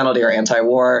anti-death penalty or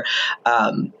anti-war.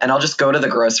 And I'll just go to the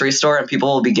grocery store and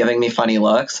people will be giving me funny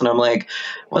looks, and I'm like,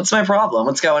 "What's my problem?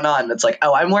 What's going on?" And it's like,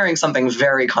 "Oh, I'm wearing something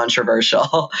very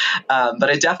controversial." But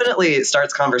it definitely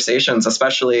starts conversations,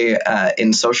 especially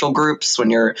in social groups when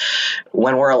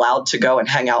we're allowed to go and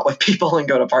hang out with people and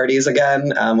go to parties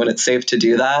again, when it's safe to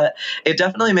do that. It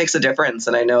definitely makes a difference.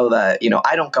 And I know that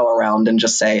I don't go around and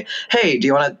just say, "Hey, do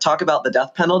you want to talk about the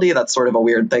death penalty?" That's sort of a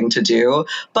weird thing to do.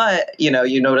 But you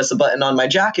notice a button on my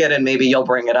jacket and maybe you'll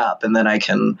bring it up, and then I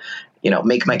can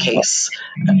make my case.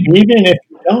 Even if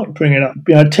you don't bring it up,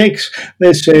 it takes,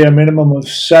 they say, a minimum of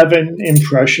 7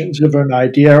 impressions of an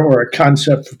idea or a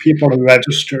concept for people to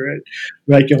register it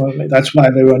regularly. That's why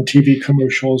they run TV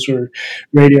commercials or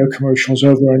radio commercials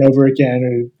over and over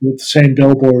again. The same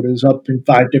billboard is up in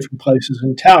 5 different places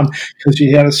in town because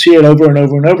you have to see it over and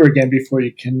over and over again before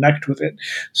you connect with it.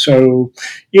 So,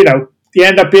 I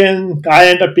end up being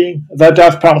the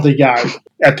death penalty guy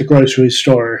at the grocery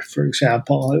store, for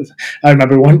example. I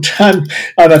remember one time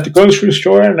I'm at the grocery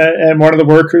store and one of the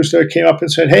workers there came up and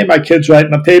said, "Hey, my kid's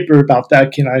writing a paper about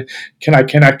that. Can I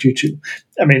connect you to?"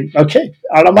 I mean, okay,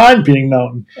 I don't mind being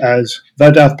known as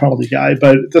the death penalty guy,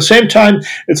 but at the same time,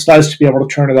 it's nice to be able to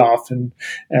turn it off.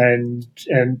 And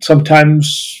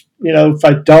sometimes, if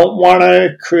I don't want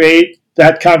to create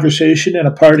that conversation in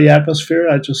a party atmosphere,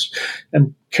 I just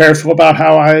am careful about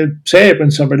how I say it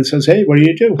when somebody says, "Hey, what do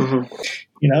you do?" Mm-hmm.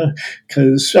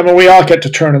 Because we all get to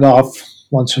turn it off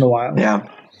once in a while. Yeah.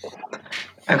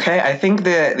 Okay, I think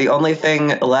the only thing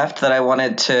left that I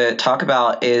wanted to talk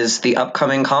about is the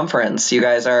upcoming conference. You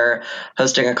guys are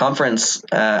hosting a conference.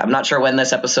 I'm not sure when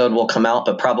this episode will come out,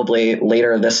 but probably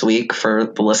later this week for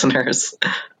the listeners.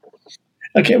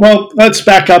 Okay, well, let's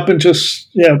back up and just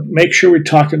make sure we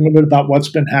talk a little bit about what's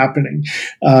been happening.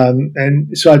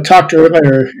 And so I talked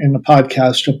earlier in the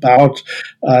podcast about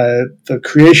the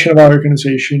creation of our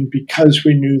organization because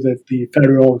we knew that the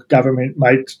federal government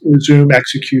might resume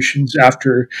executions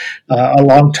after a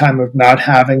long time of not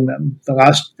having them. The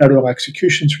last federal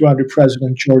executions were under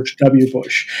President George W.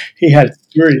 Bush. He had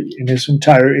 3 in his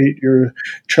entire 8-year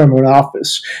term in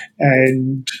office.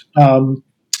 And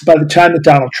by the time that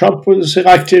Donald Trump was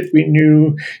elected, we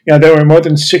knew there were more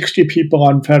than 60 people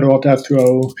on federal death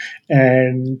row,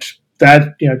 and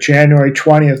that January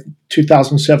 20th,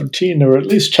 2017, there were at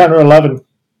least 10 or 11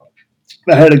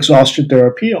 that had exhausted their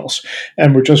appeals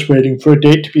and were just waiting for a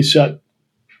date to be set.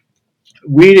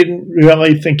 We didn't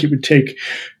really think it would take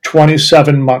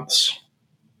 27 months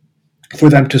for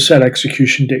them to set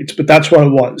execution dates, but that's what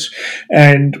it was.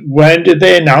 And when did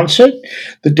they announce it?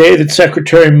 The day that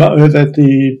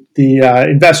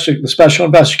the special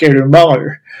investigator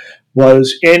Mueller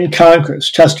was in Congress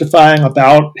testifying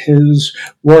about his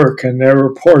work and their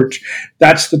report.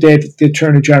 That's the day that the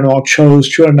Attorney General chose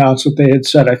to announce that they had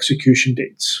set execution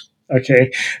dates.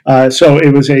 Okay, so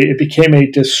it became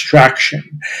a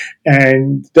distraction,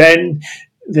 and then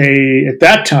at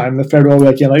that time, the federal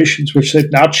regulations, which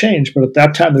they've now changed, but at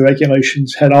that time, the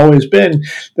regulations had always been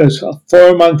there's a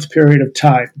 4-month period of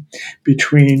time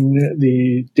between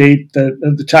the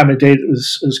time a date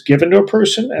was given to a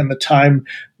person and the time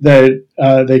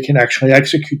that they can actually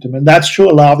execute them. And that's to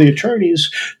allow the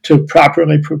attorneys to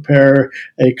properly prepare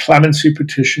a clemency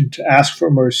petition to ask for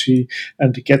mercy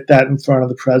and to get that in front of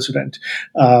the president.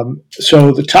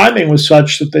 So the timing was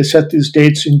such that they set these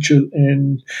dates they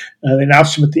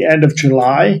announced them at the end of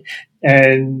July.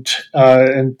 And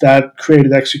that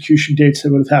created execution dates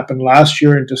that would have happened last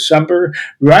year in December,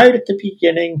 right at the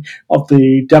beginning of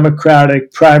the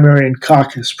Democratic primary and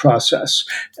caucus process.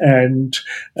 And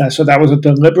so that was a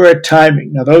deliberate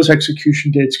timing. Now, those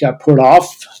execution dates got put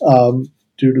off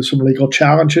due to some legal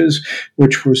challenges,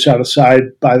 which were set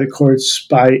aside by the courts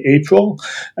by April.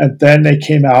 And then they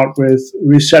came out with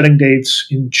resetting dates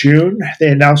in June. They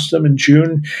announced them in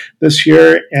June this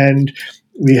year, and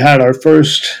we had our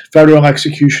first federal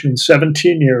execution in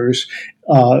 17 years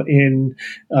in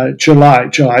July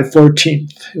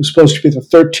 14th. It was supposed to be the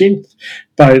 13th,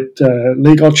 but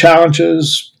legal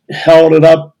challenges held it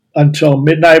up until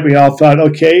midnight. We all thought,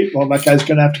 okay, well, that guy's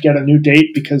going to have to get a new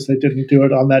date because they didn't do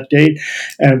it on that date.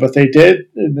 But they did.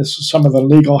 And this is some of the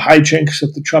legal hijinks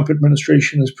that the Trump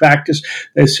administration has practiced.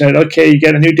 They said, okay, you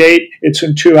get a new date. It's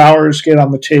in 2 hours. Get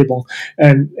on the table.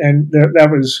 And that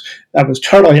was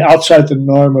totally outside the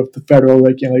norm of the federal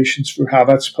regulations for how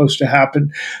that's supposed to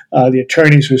happen. The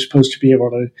attorneys were supposed to be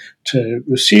able to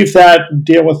receive that and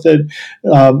deal with it.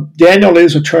 Daniel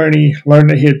Lee's attorney learned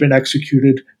that he had been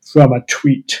executed from a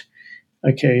tweet.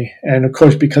 Okay. And of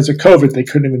course, because of COVID, they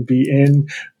couldn't even be in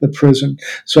the prison.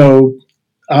 So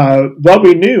what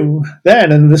we knew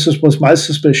then, and was my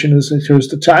suspicion, is that here's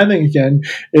the timing again.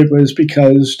 It was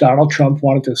because Donald Trump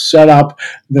wanted to set up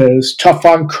this tough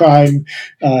on crime,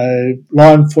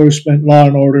 law enforcement, law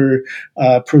and order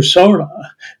persona.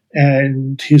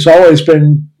 And he's always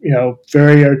been,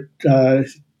 very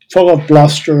full of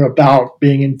bluster about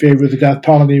being in favor of the death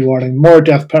penalty, wanting more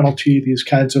death penalty. These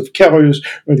kinds of killers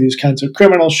or these kinds of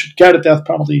criminals should get a death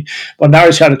penalty. But now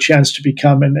he's had a chance to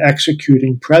become an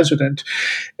executing president,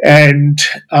 and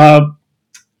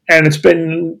it's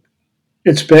been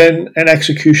an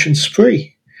execution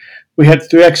spree. We had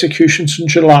 3 executions in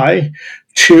July,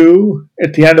 2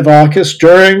 at the end of August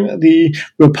during the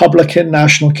Republican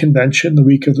National Convention, the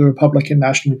week of the Republican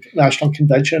National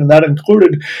Convention, and that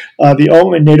included the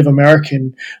only Native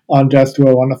American on death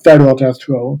row, on a federal death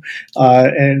row.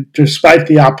 And despite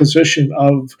the opposition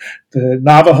of the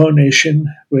Navajo Nation,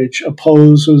 which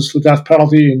opposes the death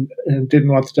penalty and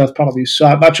didn't want the death penalty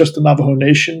sought, not just the Navajo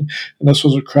Nation, and this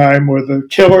was a crime where the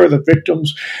killer, the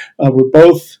victims,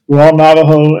 were all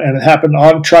Navajo, and it happened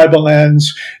on tribal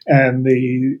lands, and the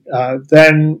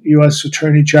then U.S.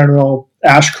 Attorney General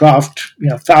Ashcroft,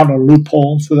 found a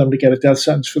loophole for them to get a death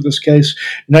sentence for this case.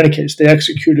 In any case, they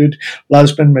executed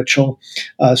Lesmond Mitchell.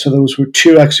 So those were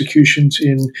 2 executions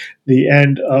in the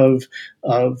end of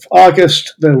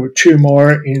August. There were 2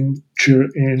 more in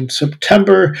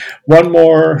September. 1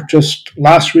 more just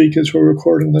last week as we're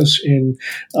recording this in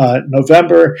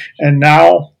November. And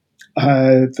now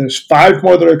there's 5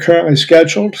 more that are currently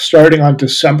scheduled, starting on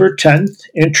December 10th,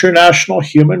 International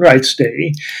Human Rights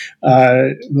Day.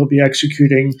 We'll be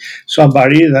executing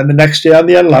somebody. Then the next day on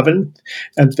the 11th,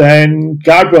 and then,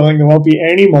 God willing, there won't be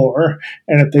any more.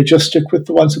 And if they just stick with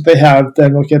the ones that they have,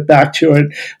 then we'll get back to it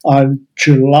on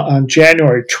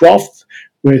January 12th.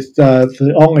 With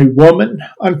the only woman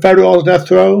on federal death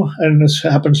row, and this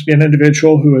happens to be an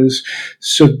individual who is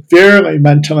severely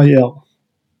mentally ill.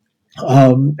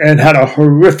 And had a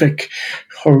horrific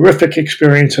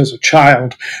experience as a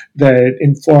child that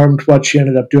informed what she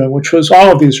ended up doing, which was,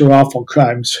 all of these are awful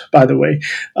crimes, by the way.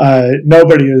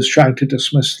 Nobody is trying to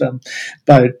dismiss them.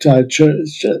 But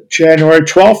January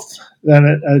 12th, then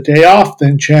a day off,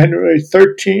 then January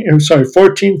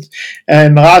 14th,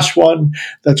 and the last one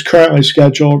that's currently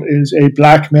scheduled is a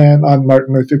black man on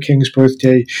Martin Luther King's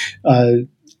birthday,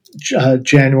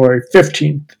 January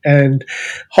 15th, and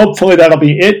hopefully that'll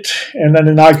be it. And then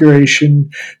Inauguration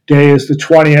Day is the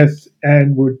 20th,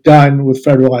 and we're done with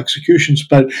federal executions.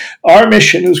 But our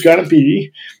mission is going to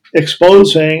be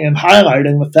exposing and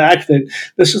highlighting the fact that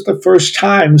this is the first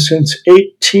time since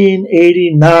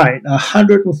 1889,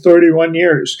 131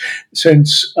 years,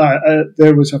 since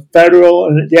there was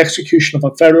the execution of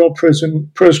a federal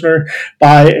prisoner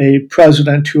by a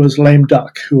president who was lame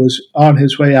duck, who was on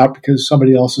his way out because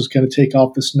somebody else is going to take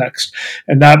office next.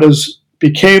 And that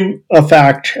became a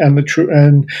fact, and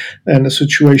the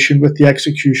situation with the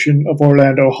execution of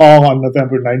Orlando Hall on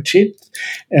November 19th,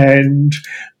 and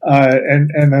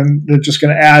then they're just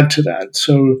going to add to that.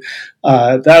 So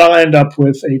that'll end up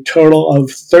with a total of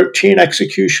 13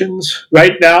 executions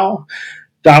right now.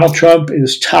 Donald Trump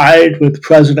is tied with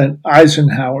President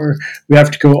Eisenhower. We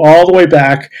have to go all the way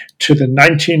back to the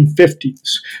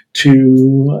 1950s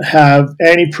to have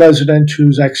any president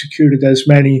who's executed as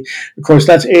many. Of course,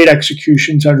 that's 8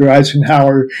 executions under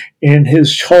Eisenhower in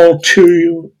his whole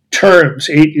 2 terms,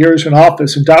 8 years in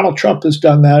office. And Donald Trump has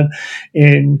done that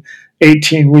in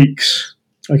 18 weeks.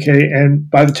 Okay, and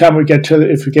by the time we get to,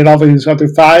 if we get all these other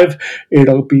 5,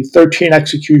 it'll be 13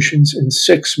 executions in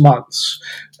 6 months.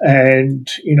 And,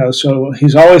 so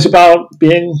he's always about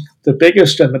being the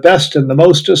biggest and the best and the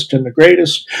mostest and the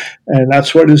greatest. And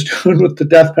that's what he's doing with the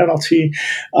death penalty.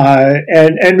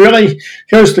 And really,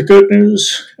 here's the good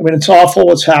news. I mean, it's awful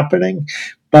what's happening,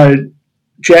 but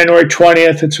January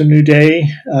 20th, it's a new day.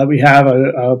 We have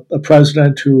a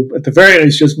president who, at the very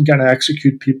least, isn't going to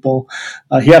execute people.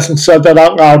 He hasn't said that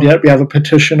out loud yet. We have a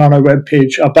petition on our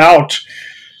webpage about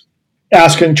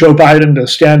asking Joe Biden to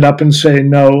stand up and say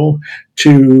no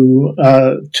to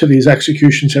these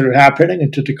executions that are happening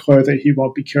and to declare that he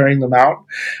won't be carrying them out.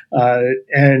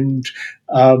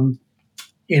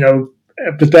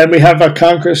 But then we have a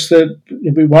Congress that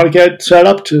we want to get set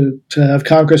up to have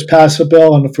Congress pass a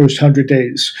bill in the first 100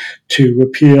 days to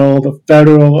repeal the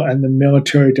federal and the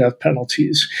military death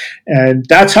penalties. And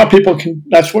that's what people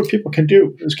can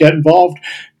do, is get involved.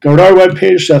 Go to our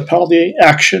webpage,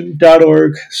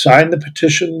 deathpenaltyaction.org, sign the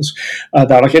petitions.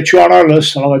 That'll get you on our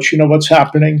list, and I'll let you know what's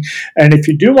happening. And if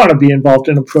you do want to be involved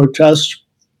in a protest,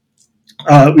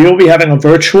 we will be having a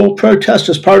virtual protest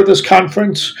as part of this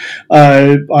conference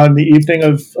on the evening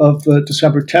of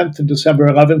December 10th and December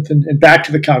 11th. And back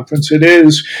to the conference, it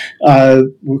is,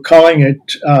 we're calling it,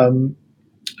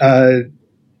 the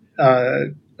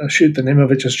name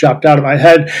of it just dropped out of my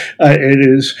head. It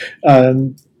is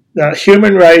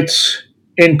Human Rights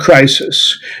in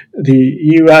Crisis, the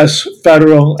U.S.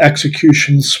 Federal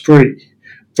Execution Spree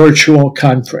virtual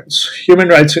conference. Human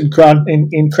Rights in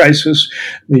Crisis,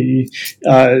 the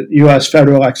U.S.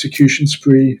 Federal Execution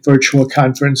Spree virtual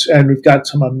conference. And we've got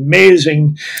some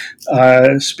amazing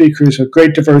speakers, a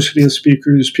great diversity of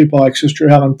speakers, people like Sister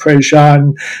Helen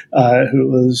Prejean, who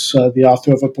was the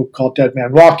author of a book called Dead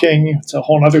Man Walking. It's a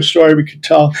whole other story we could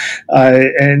tell.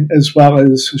 And as well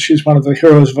as, she's one of the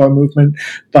heroes of our movement,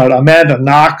 but Amanda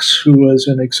Knox, who was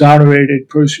an exonerated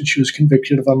person. She was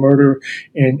convicted of a murder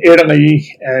in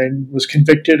Italy and was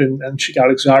convicted, and she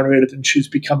got exonerated, and she's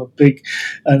become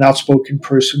an outspoken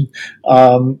person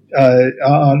and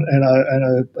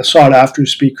a sought-after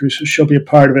speaker, so she'll be a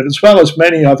part of it, as well as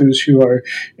many others who are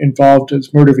involved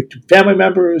as murder victim family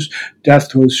members,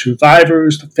 death row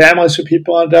survivors, the families of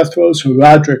people on death row, so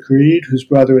Roderick Reed, whose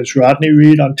brother is Rodney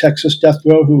Reed on Texas death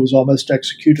row, who was almost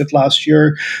executed last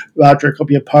year. Roderick will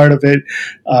be a part of it.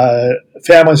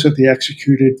 Families of the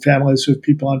executed, families of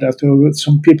people on death row,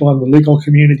 some people in the legal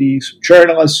community, some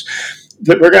journalists.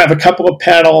 We're going to have a couple of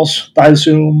panels by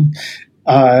Zoom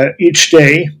each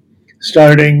day,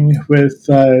 starting with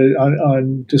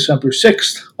on December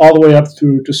 6th, all the way up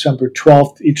through December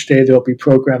 12th. Each day there'll be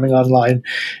programming online,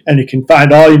 and you can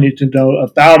find all you need to know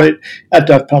about it at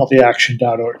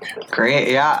deathpenaltyaction.org.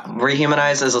 Great, yeah.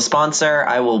 Rehumanize is a sponsor.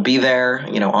 I will be there,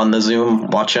 on the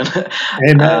Zoom watching.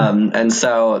 Amen. And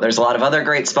so there's a lot of other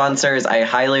great sponsors. I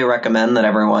highly recommend that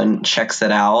everyone checks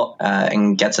it out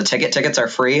and gets a ticket. Tickets are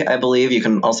free, I believe. You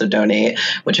can also donate,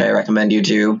 which I recommend you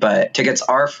do, but tickets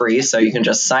are free, so you can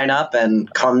just sign up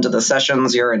and come to the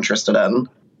sessions you're interested in.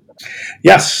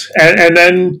 Yes, and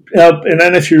then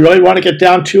if you really want to get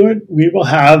down to it, we will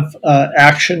have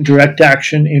direct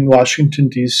action in Washington,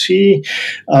 D.C.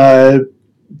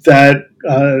 That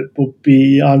will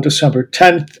be on December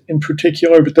 10th in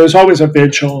particular, but there's always a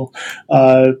vigil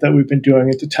that we've been doing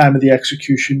at the time of the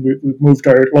execution. We've moved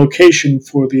our location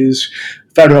for these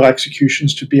federal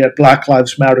executions to be at Black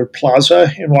Lives Matter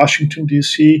Plaza in Washington,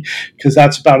 D.C., because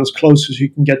that's about as close as you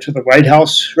can get to the White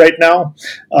House right now.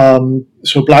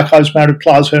 So Black Lives Matter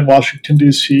Plaza in Washington,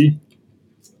 D.C.,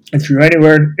 if you're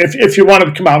anywhere, if you want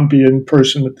to come out and be in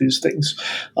person at these things.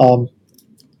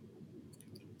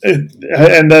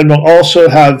 And then we'll also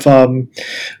have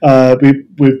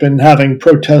we've been having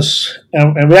protests,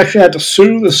 and we actually had to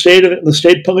sue the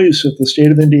state police of the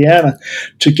state of Indiana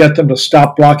to get them to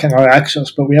stop blocking our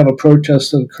access. But we have a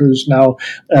protest that occurs now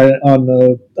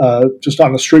just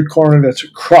on the street corner that's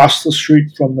across the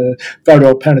street from the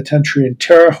federal penitentiary in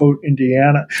Terre Haute,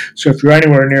 Indiana. So if you're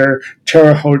anywhere near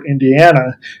Terre Haute,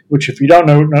 Indiana, which if you don't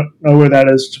know where that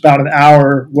is, it's about an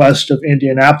hour west of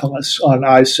Indianapolis on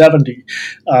I-70.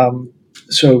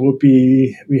 So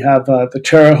we have the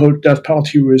Terre Haute Death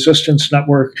Penalty Resistance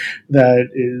Network that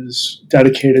is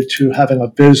dedicated to having a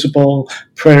visible,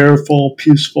 prayerful,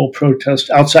 peaceful protest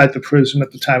outside the prison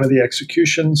at the time of the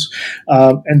executions.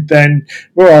 And then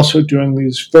we're also doing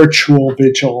these virtual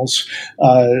vigils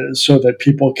so that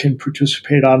people can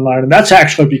participate online. And that's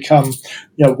actually become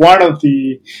one of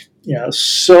the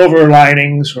silver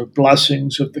linings or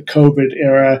blessings of the COVID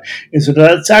era is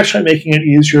that it's actually making it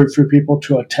easier for people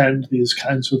to attend these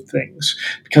kinds of things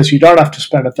because you don't have to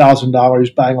spend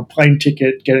 $1,000 buying a plane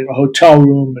ticket, getting a hotel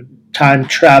room, and time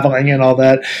traveling and all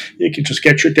that. You can just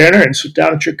get your dinner and sit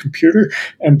down at your computer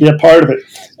and be a part of it.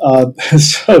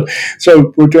 So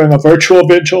we're doing a virtual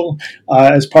vigil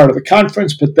as part of the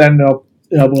conference, but then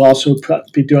we'll also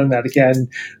be doing that again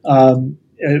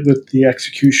with the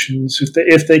executions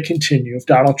if they continue. If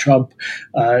Donald Trump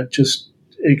just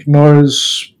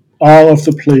ignores all of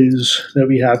the pleas that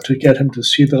we have to get him to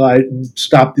see the light and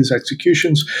stop these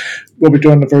executions, we'll be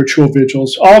doing the virtual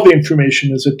vigils. All the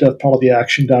information is at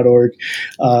deathpenaltyaction.org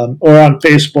or on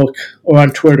Facebook or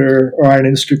on Twitter or on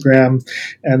Instagram.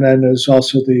 And then there's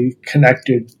also the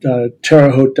connected Terre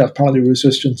Haute Death Penalty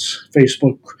Resistance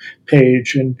Facebook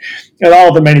page. And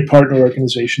all the many partner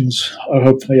organizations are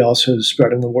hopefully also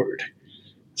spreading the word.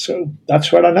 So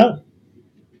that's what I know.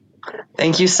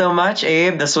 Thank you so much,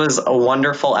 Abe. This was a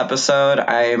wonderful episode.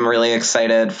 I'm really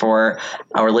excited for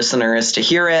our listeners to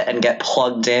hear it and get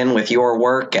plugged in with your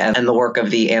work and the work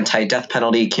of the anti-death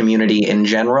penalty community in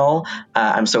general.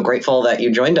 I'm so grateful that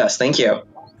you joined us. Thank you.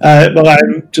 Well,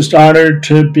 I'm just honored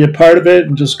to be a part of it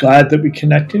and just glad that we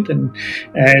connected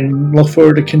and look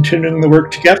forward to continuing the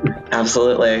work together.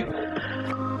 Absolutely.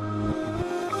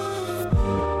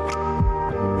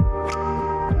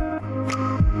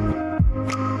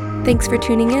 Thanks for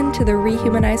tuning in to the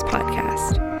Rehumanize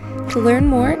podcast. To learn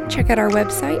more, check out our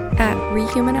website at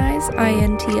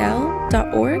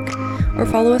rehumanizeintl.org or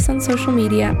follow us on social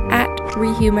media at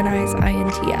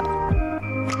rehumanizeintl.